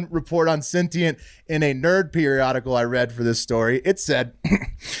 2021 report on sentient in a nerd periodical I read for this story, it said,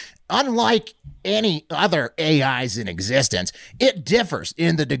 unlike any other AIs in existence, it differs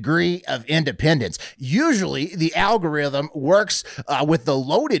in the degree of independence. Usually, the algorithm works with the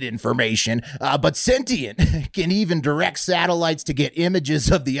loaded information, but sentient can even direct satellites to get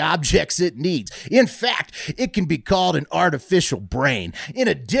images of the objects it needs. In fact, it can be called an artificial brain. In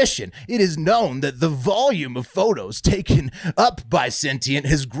addition, it is known that the volume of photos taken up by sentient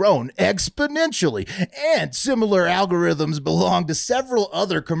has grown exponentially, and similar algorithms belong to several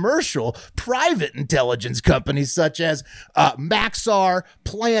other commercial private intelligence companies such as Maxar,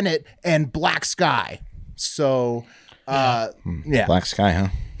 Planet, and Black Sky. So, Black Sky, huh?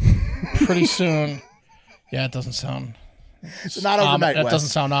 Pretty soon. Yeah, it doesn't sound. It's not overnight. That doesn't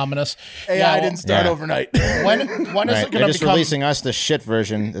sound ominous. AI didn't start overnight. When is it going to They're just become releasing us the shit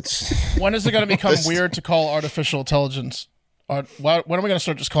version? When is it going to become weird to call artificial intelligence? When are we going to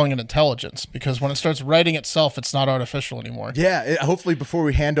start just calling it intelligence? Because when it starts writing itself, it's not artificial anymore. Yeah, hopefully before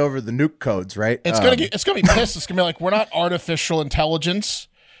we hand over the nuke codes, right? It's gonna be pissed. It's gonna be like, we're not artificial intelligence.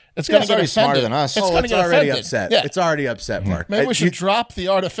 It's gonna get already offended. smarter than us. It's gonna get already offended. upset. Yeah. It's already upset, Mark. Maybe we should drop the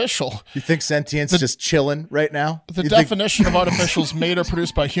artificial. You think sentient's just chilling right now? The definition of artificial is made or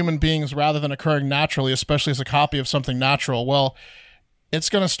produced by human beings rather than occurring naturally, especially as a copy of something natural. Well, it's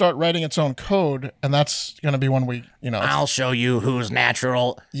going to start writing its own code, and that's going to be when we, I'll show you who's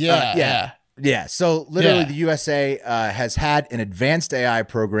natural. Yeah. So literally the USA has had an advanced AI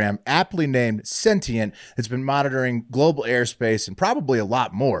program aptly named Sentient that's been monitoring global airspace and probably a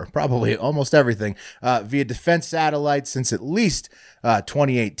lot more, probably almost everything, via defense satellites since at least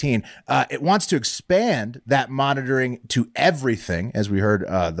 2018. It wants to expand that monitoring to everything, as we heard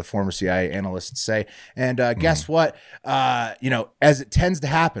the former CIA analysts say. And guess what? As it tends to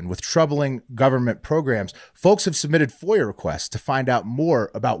happen with troubling government programs, folks have submitted FOIA requests to find out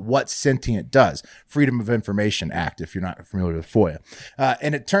more about what Sentient does. Freedom of Information Act, if you're not familiar with FOIA.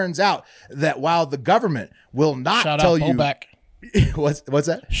 And it turns out that while the government will not tell you... What's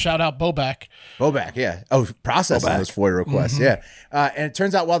that? Shout out Bobak, yeah. Oh, processing those FOIA requests, yeah. And it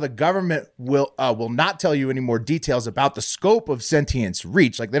turns out while the government will not tell you any more details about the scope of Sentient's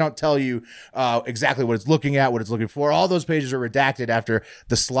reach, like they don't tell you exactly what it's looking at, what it's looking for. All those pages are redacted after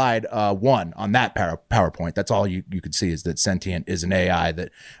the slide 1 on that PowerPoint. That's all you could see is that Sentient is an AI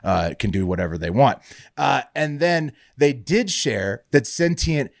that can do whatever they want. And then they did share that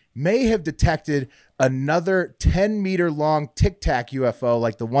Sentient may have detected another 10-meter long Tic Tac UFO,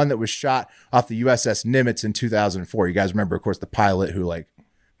 like the one that was shot off the USS Nimitz in 2004. You guys remember, of course, the pilot who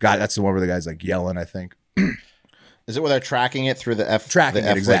that's the one where the guy's like yelling, I think. Is it where they're tracking it through the Tracking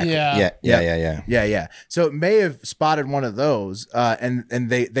it, exactly. Yeah. So it may have spotted one of those, and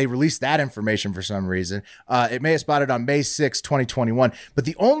they released that information for some reason. It may have spotted on May 6, 2021. But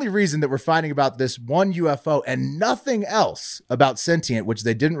the only reason that we're finding about this one UFO and nothing else about sentient, which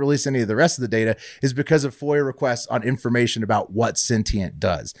they didn't release any of the rest of the data, is because of FOIA requests on information about what sentient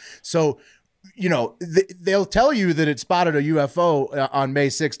does. So, you know, they'll tell you that it spotted a UFO on May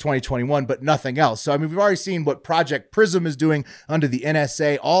 6, 2021, but nothing else. So, I mean, we've already seen what Project Prism is doing under the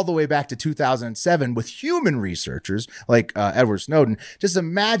NSA all the way back to 2007 with human researchers like Edward Snowden. Just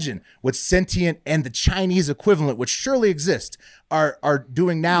imagine what sentient and the Chinese equivalent, which surely exist, are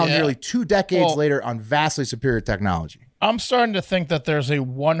doing now nearly 2 decades later on vastly superior technology. I'm starting to think that there's a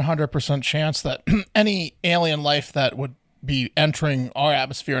 100% chance that any alien life that would be entering our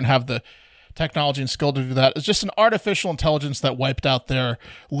atmosphere and have the technology and skill to do that is just an artificial intelligence that wiped out their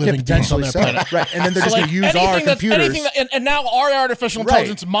living beings on their planet. Right. And then they're just going to use our computers. And now our artificial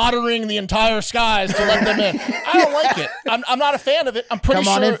intelligence monitoring the entire skies to let them in. I don't like it. I'm not a fan of it. I'm pretty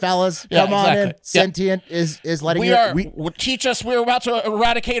sure. Come on in, fellas. Come on in. Sentient is letting teach us we're about to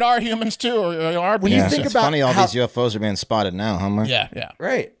eradicate our humans too. Or our when you think it's about funny all these UFOs are being spotted now, huh, Mike? Yeah.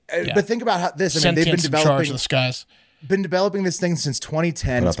 Right. But think about how this, I mean, they've been in charge of the skies. Been developing this thing since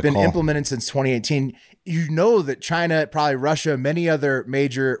 2010. It's been implemented since 2018. You know that China, probably Russia, many other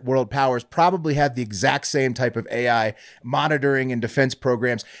major world powers probably have the exact same type of AI monitoring and defense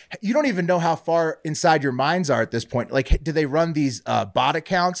programs. You don't even know how far inside your minds are at this point. Like, do they run these bot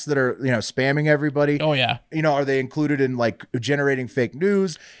accounts that are, spamming everybody? Oh, yeah. Are they included in like generating fake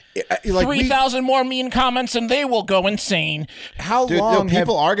news? Like 3,000 more mean comments and they will go insane. How long?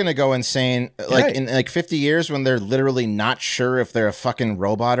 People are going to go insane in like 50 years when they're literally not sure if they're a fucking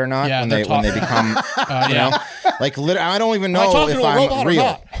robot or not. Yeah, when they become, like I don't even know if I'm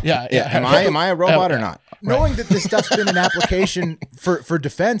real. Yeah. Am I a robot or not? Knowing that this stuff's been an application for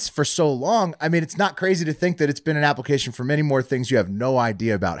defense for so long, I mean, it's not crazy to think that it's been an application for many more things you have no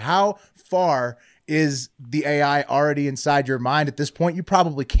idea about. How far is the AI already inside your mind at this point? You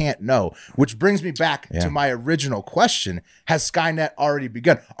probably can't know, which brings me back to my original question. Has SKYNET already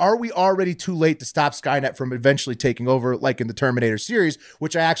begun? Are we already too late to stop SKYNET from eventually taking over, like in the Terminator series,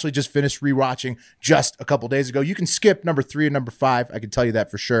 which I actually just finished rewatching just a couple days ago? You can skip number 3 and number 5. I can tell you that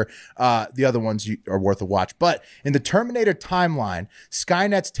for sure. The other ones are worth a watch. But in the Terminator timeline,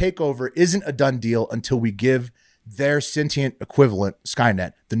 SKYNET's takeover isn't a done deal until we give their sentient equivalent,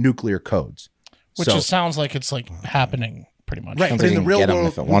 SKYNET, the nuclear codes. Which just sounds like it's like happening pretty much. Right. But in the real world,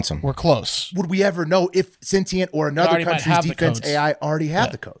 if it wants them. We're close. Would we ever know if sentient or another country's defense AI already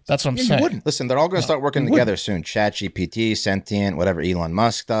have the codes? That's what I'm saying. Wouldn't. Listen, they're all going to start working together soon. ChatGPT, Sentient, whatever Elon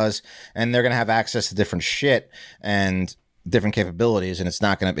Musk does, and they're going to have access to different shit and different capabilities, and it's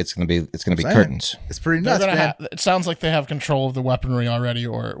going to be curtains. It's pretty nuts, man. It sounds like they have control of the weaponry already,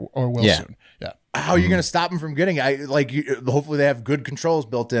 or will soon. Yeah. How are you going to stop them from getting it? Hopefully they have good controls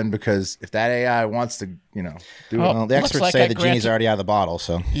built in, because if that AI wants to, do it. Well, the experts say the genie's already out of the bottle,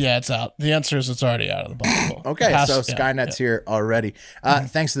 so. Yeah, it's out. The answer is it's already out of the bottle. Okay, so SKYNET's here already.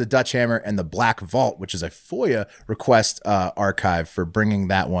 Thanks to the Dutch Hammer and the Black Vault, which is a FOIA request archive, for bringing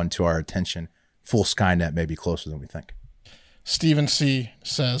that one to our attention. Full SKYNET may be closer than we think. Stephen C.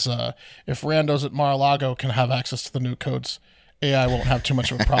 says, if randos at Mar-a-Lago can have access to the new codes, AI won't have too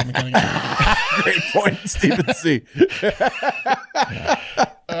much of a problem getting it. Great point, Stephen C.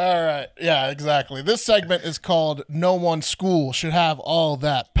 All right. Yeah, exactly. This segment is called No One School Should Have All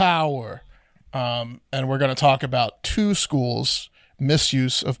That Power. And we're going to talk about 2 schools'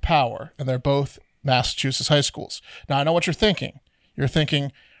 misuse of power, and they're both Massachusetts high schools. Now, I know what you're thinking. You're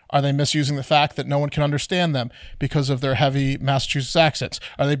thinking, are they misusing the fact that no one can understand them because of their heavy Massachusetts accents?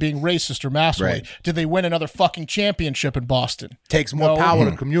 Are they being racist or masterly? Right. Did they win another fucking championship in Boston? Takes more power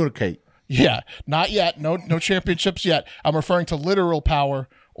to communicate. Yeah, not yet. No championships yet. I'm referring to literal power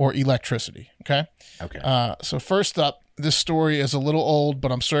or electricity. Okay. So first up, this story is a little old,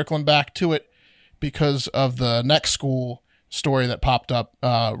 but I'm circling back to it because of the next school story that popped up,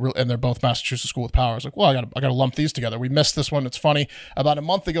 and they're both Massachusetts School with Power. I was like, well, I gotta lump these together. We missed this one. It's funny. About a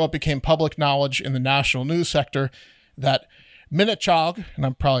month ago, it became public knowledge in the national news sector that Minnechaug, and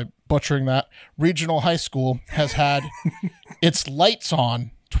I'm probably butchering that, regional high school has had its lights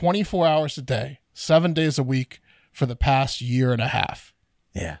on 24 hours a day, 7 days a week for the past year and a half.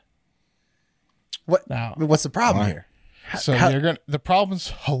 Yeah. What's the problem here? So the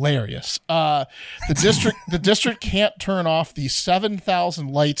problem's hilarious. The district can't turn off the 7,000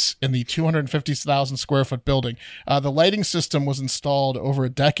 lights in the 250,000 square foot building. The lighting system was installed over a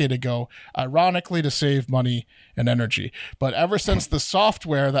decade ago, ironically to save money and energy. But ever since the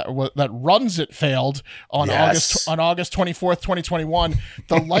software that runs it failed on August 24th, 2021,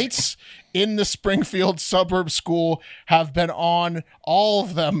 the lights in the Springfield suburb school have been on, all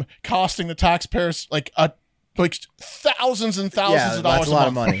of them, costing the taxpayers like thousands and thousands of dollars a lot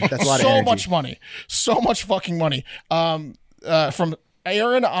of money. That's a lot of energy. So much money. So much fucking money. From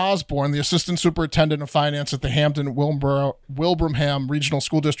Aaron Osborne, the assistant superintendent of finance at the Hampton Wilbraham Regional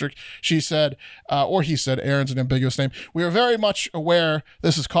School District, she said, or he said, Aaron's an ambiguous name, "We are very much aware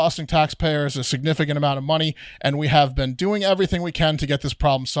this is costing taxpayers a significant amount of money, and we have been doing everything we can to get this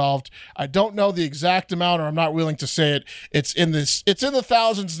problem solved. I don't know the exact amount, or I'm not willing to say it. It's in the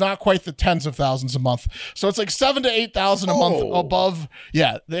thousands, not quite the tens of thousands a month. So it's like 7,000 to 8,000 a month above.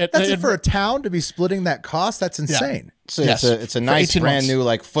 Yeah, that's it for a town to be splitting that cost. That's insane. Yeah. So it's a nice brand new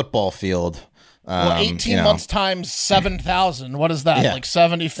like football field. 18 months times 7,000. What is that? Yeah. Like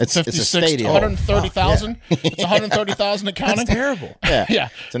 70, it's 56, 130,000? It's 130,000 accounting? That's terrible. Yeah.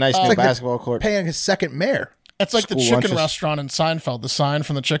 It's a nice new basketball court. Paying a second mayor. It's like the chicken restaurant in Seinfeld, the sign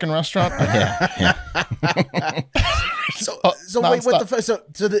from the chicken restaurant. So wait, what the so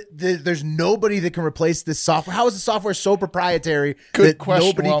there's nobody that can replace this software. How is the software so proprietary that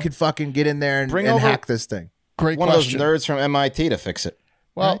nobody could fucking get in there and hack this thing? Great One question. of those nerds from MIT to fix it.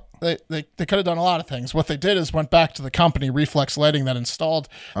 Well, they could have done a lot of things. What they did is went back to the company, Reflex Lighting, that installed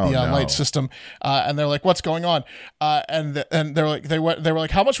the light system, and they're like, "What's going on?" And they're like, they were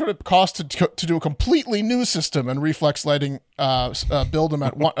like, "How much would it cost to do a completely new system?" And Reflex Lighting billed them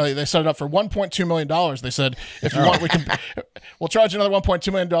at one. They set it up for $1.2 million. They said, "If you want, we'll charge you another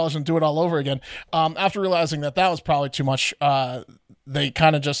 $1.2 million and do it all over again." After realizing that was probably too much, they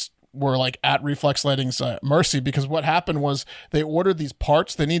kind of just were like at Reflex Lighting's mercy, because what happened was they ordered these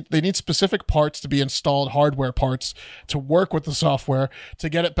parts. They need specific parts to be installed, hardware parts to work with the software to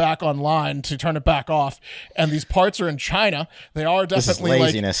get it back online, to turn it back off. And these parts are in China. They are definitely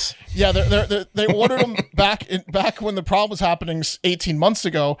laziness. They ordered them back when the problem was happening 18 months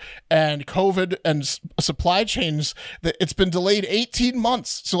ago, and COVID and supply chains. It's been delayed 18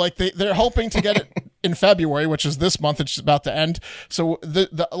 months. So like they're hoping to get it in February, which is this month. It's about to end. So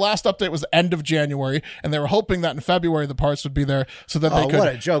the last update was the end of January, and they were hoping that in February the parts would be there so that they could.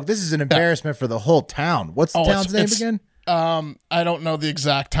 What a joke! This is an embarrassment for the whole town. What's the town's name again? I don't know the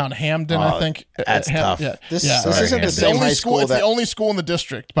exact town. Hamden, I think. That's tough. Yeah. This isn't the same high school. It's the only school in the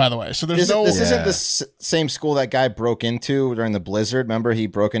district, by the way. So there's This isn't the same school that guy broke into during the blizzard. Remember, he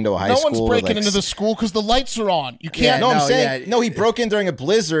broke into a high school. No one's breaking into the school because the lights are on. You can't. I'm saying he broke in during a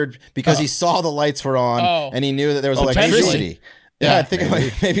blizzard because he saw the lights were on and he knew that there was electricity. Yeah, I think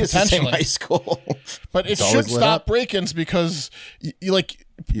maybe it's the same high school. But it should stop break-ins because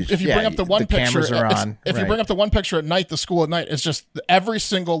if you bring up the one picture, if you bring up the one picture at night, the school at night, it's just every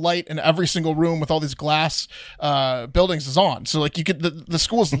single light in every single room with all these glass buildings is on. So like the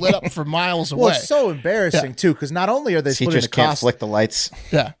school's lit up for miles away. Well, it's so embarrassing too, because not only are they splitting the cost, can't flick the lights.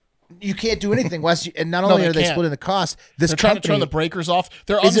 Yeah. You can't do anything, Wes. And not only are they splitting the cost, they're trying to turn the breakers off.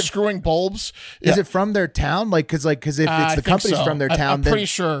 They're unscrewing bulbs. Is it from their town? Because if it's the company's from their town, I'm pretty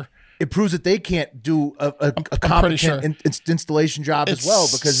sure it proves that they can't do a competent installation job as well.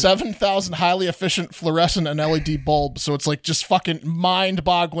 Because 7,000 highly efficient fluorescent and LED bulbs, so it's like just fucking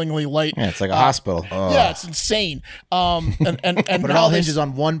mind-bogglingly light. Yeah, it's like a hospital. Yeah, it's insane. And but it all hinges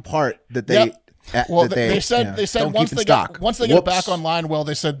on one part that they. Yep. Well, they said once they get it back online,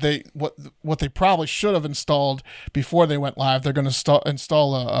 they said what they probably should have installed before they went live. They're going to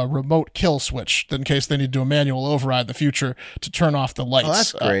install a remote kill switch in case they need to do a manual override in the future to turn off the lights. Oh,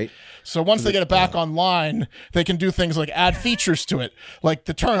 that's great. So once they get it back online, they can do things like add features to it, like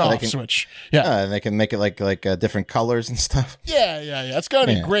the turn off switch. Yeah, and they can make it like different colors and stuff. Yeah. It's going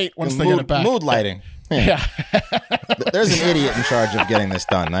to be great once they get it back. Mood lighting. Yeah. There's an idiot in charge of getting this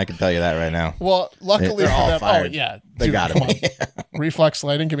done. I can tell you that right now. Well, luckily for them, fired. They got it. Reflex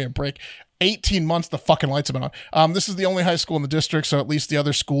Lighting, give me a break. 18 months the fucking lights have been on. This is the only high school in the district, so at least the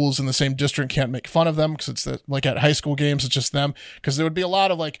other schools in the same district can't make fun of them because it's like at high school games, it's just them. Because there would be a lot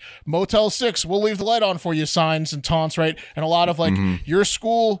of like Motel 6, we'll leave the light on for you signs and taunts, right? And a lot of like your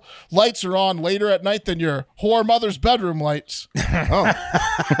school lights are on later at night than your whore mother's bedroom lights.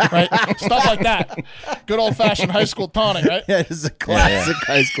 Right? Stuff like that. Good old fashioned high school taunting, right? Yeah, it's a classic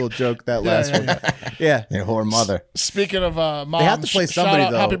high school joke, that last one. Yeah. Your whore mother. Speaking of moms, they have to play somebody,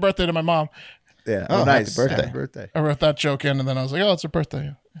 shout out, happy birthday to my mom. Yeah. Oh, nice. Happy birthday. I wrote that joke in, and then I was like, "Oh, it's her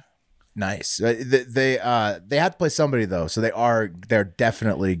birthday." Nice. They had to play somebody though, so they're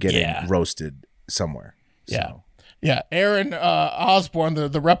definitely getting roasted somewhere. So. Yeah, Aaron Osborne,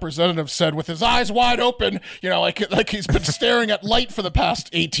 the representative, said with his eyes wide open, like he's been staring at light for the past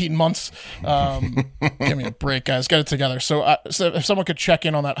 18 months. Give me a break, guys. Get it together. So if someone could check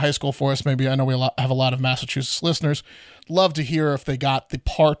in on that high school for us, maybe. I know we have a lot of Massachusetts listeners. Love to hear if they got the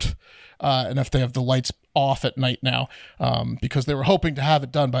part and if they have the lights off at night now, because they were hoping to have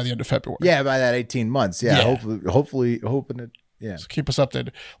it done by the end of February. Yeah, by that 18 months. Yeah. Hopefully hoping it. Yeah. So keep us updated.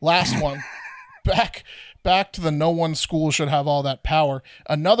 Last one. Back to the no one school should have all that power.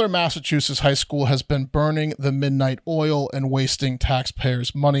 Another Massachusetts high school has been burning the midnight oil and wasting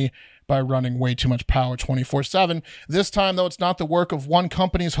taxpayers' money by running way too much power 24/7. This time, though, it's not the work of one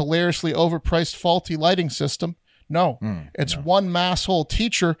company's hilariously overpriced faulty lighting system. No, it's one masshole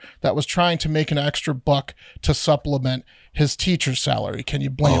teacher that was trying to make an extra buck to supplement his teacher's salary. Can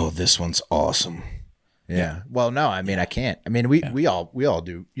you blame him? Oh, this one's awesome. Yeah. Well, no, I mean, I can't. I mean, we all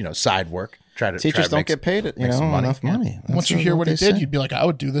do, side work. Teachers don't get paid, enough money. Once you hear what he did, you'd be like, I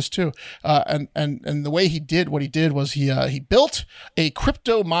would do this too. And the way he did what he did was he built a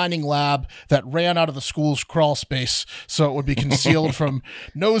crypto mining lab that ran out of the school's crawl space, so it would be concealed from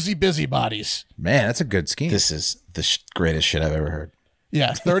nosy busybodies. Man, that's a good scheme. This is the greatest shit I've ever heard.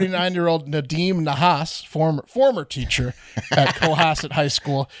 Yeah, 39-year-old Nadeem Nahas, former teacher at Cohasset High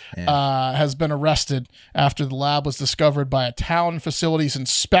School, has been arrested after the lab was discovered by a town facilities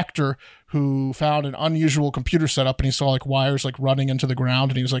inspector who found an unusual computer setup, and he saw wires running into the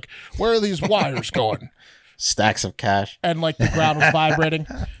ground, and he was like, "Where are these wires going?" Stacks of cash. And the ground was vibrating.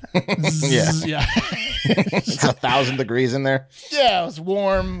 Yeah. It's 1,000 degrees in there. Yeah, it was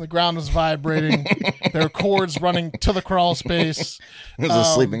warm. The ground was vibrating. There were cords running to the crawl space. It was a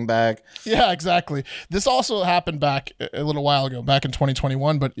sleeping bag. Yeah, exactly. This also happened back a little while ago, back in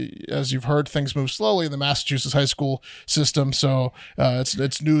 2021. But as you've heard, things move slowly in the Massachusetts high school system. So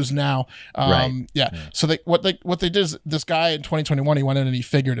it's news now. Right. Yeah. So what they did is this guy in 2021, he went in and he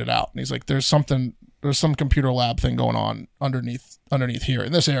figured it out. And he's like, there's some computer lab thing going on underneath here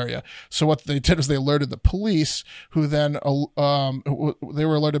in this area. So what they did is they alerted the police, who then they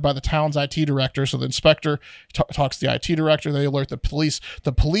were alerted by the town's IT director. So the inspector talks to the IT director. They alert the police.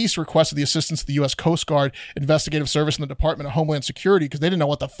 The police requested the assistance of the U.S. Coast Guard Investigative Service and the Department of Homeland Security because they didn't know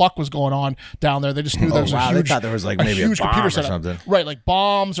what the fuck was going on down there. They just knew there was a huge, they thought there was maybe a bomb computer or setup. something. Right, like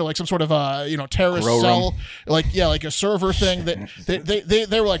bombs or some sort of terrorist cell, like a server thing.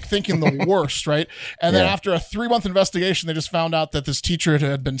 They were thinking the worst, right? And then after a 3-month investigation, they just found out that this teacher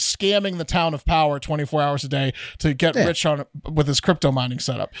had been scamming the town of power 24 hours a day to get rich with his crypto mining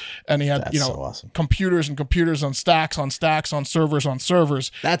setup. And he had, so awesome. computers and computers on stacks on stacks on servers on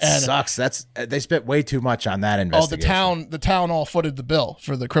servers. That sucks. They spent way too much on that investigation. The town all footed the bill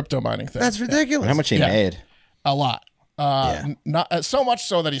for the crypto mining thing. That's ridiculous. How much he made? A lot. Not so much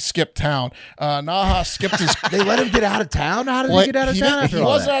so that he skipped town. Naha skipped his. They let him get out of town. How did he get out of town? He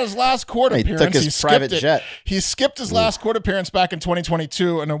wasn't at his last court appearance. He took his private jet. He skipped his last court appearance back in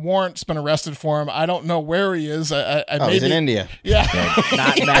 2022, and a warrant's been arrested for him. I don't know where he is. He's in India. Yeah,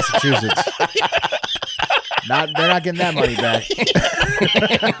 not in Massachusetts. They're not getting that money back.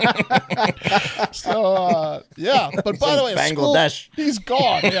 So but by the way, Bangladesh. He's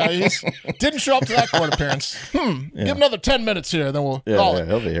gone. Yeah, he didn't show up to that court appearance. Give him another 10 minutes here, then we'll call it.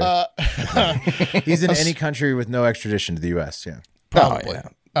 He'll be here. He's in any country with no extradition to the U.S. Yeah, probably.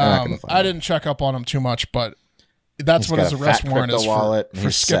 I didn't check up on him too much, but that's what his arrest warrant is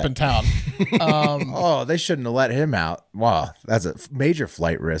for skipping town. They shouldn't have let him out. Wow, that's a major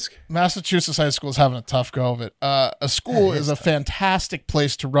flight risk. Massachusetts high school is having a tough go of it. A school is a fantastic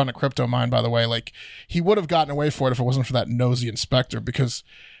place to run a crypto mine, by the way. He would have gotten away for it if it wasn't for that nosy inspector, because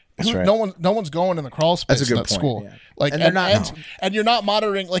no one's going in the crawl space in that school. Yeah. And you're not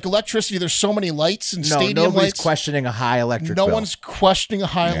monitoring electricity. There's so many lights and stadium nobody's lights. questioning a high electric bill. No one's questioning a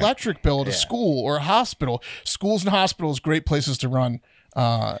high electric bill at a school or a hospital. Schools and hospitals, great places to run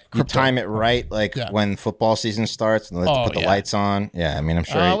you time it right, when football season starts, and they put the lights on. Yeah, I mean, I'm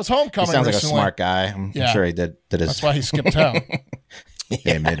sure it was homecoming. He sounds like recently. A smart guy. I'm sure he did his. That's why he skipped town.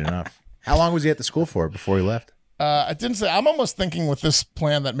 He made enough. How long was he at the school for before he left? I didn't say. I'm almost thinking with this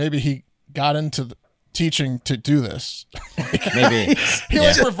plan that maybe he got into teaching to do this. Maybe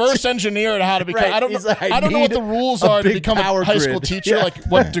he reverse engineered how to become. Right. I don't know what the rules are to become a high school teacher.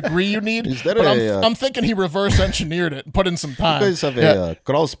 What degree you need. I'm thinking he reverse engineered it and put in some time. You guys have a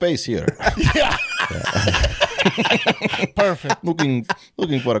crawl space here. Yeah. Perfect. Looking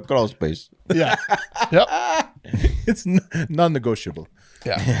for a crawl space. Yeah. Yep. It's non-negotiable.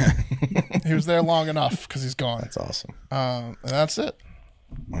 Yeah. He was there long enough because he's gone. That's awesome. And that's it.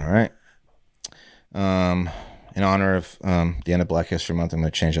 All right. In honor of the end of Black History Month, I'm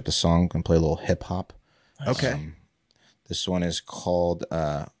going to change up the song and play a little hip hop. Okay. This one is called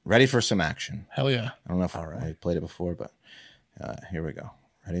Ready for Some Action. Hell yeah. I don't know if I played it before, but here we go.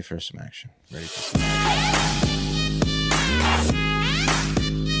 Ready for some action. Ready for some action.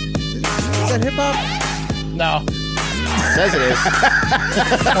 Is that hip hop? No. It says it is.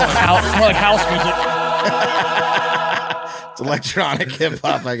 More like house music. It's electronic hip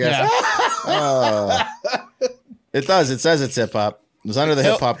hop, I guess. Yeah. It does. It says it's hip hop. It was under the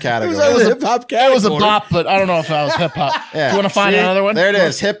hip hop category. It was a hip-hop category. It was a bop, but I don't know if that was hip hop. Yeah. Do you want to find another one? There it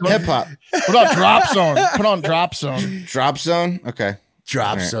is. Hip hop. Put on Drop Zone. Put on Drop Zone. Drop Zone? Okay.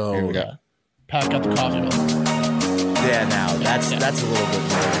 Drop Here Zone. we go. Yeah. Pat got the coffee with him. Yeah, now that's a little bit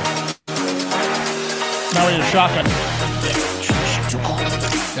more. Now we need a shotgun.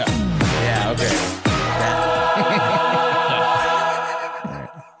 Yeah. Yeah, okay.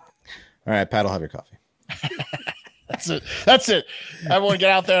 All right, Pat will have your coffee. That's it. Everyone get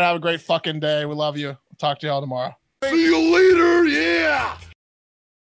out there and have a great fucking day. We love you. Talk to y'all tomorrow. See you later, yeah!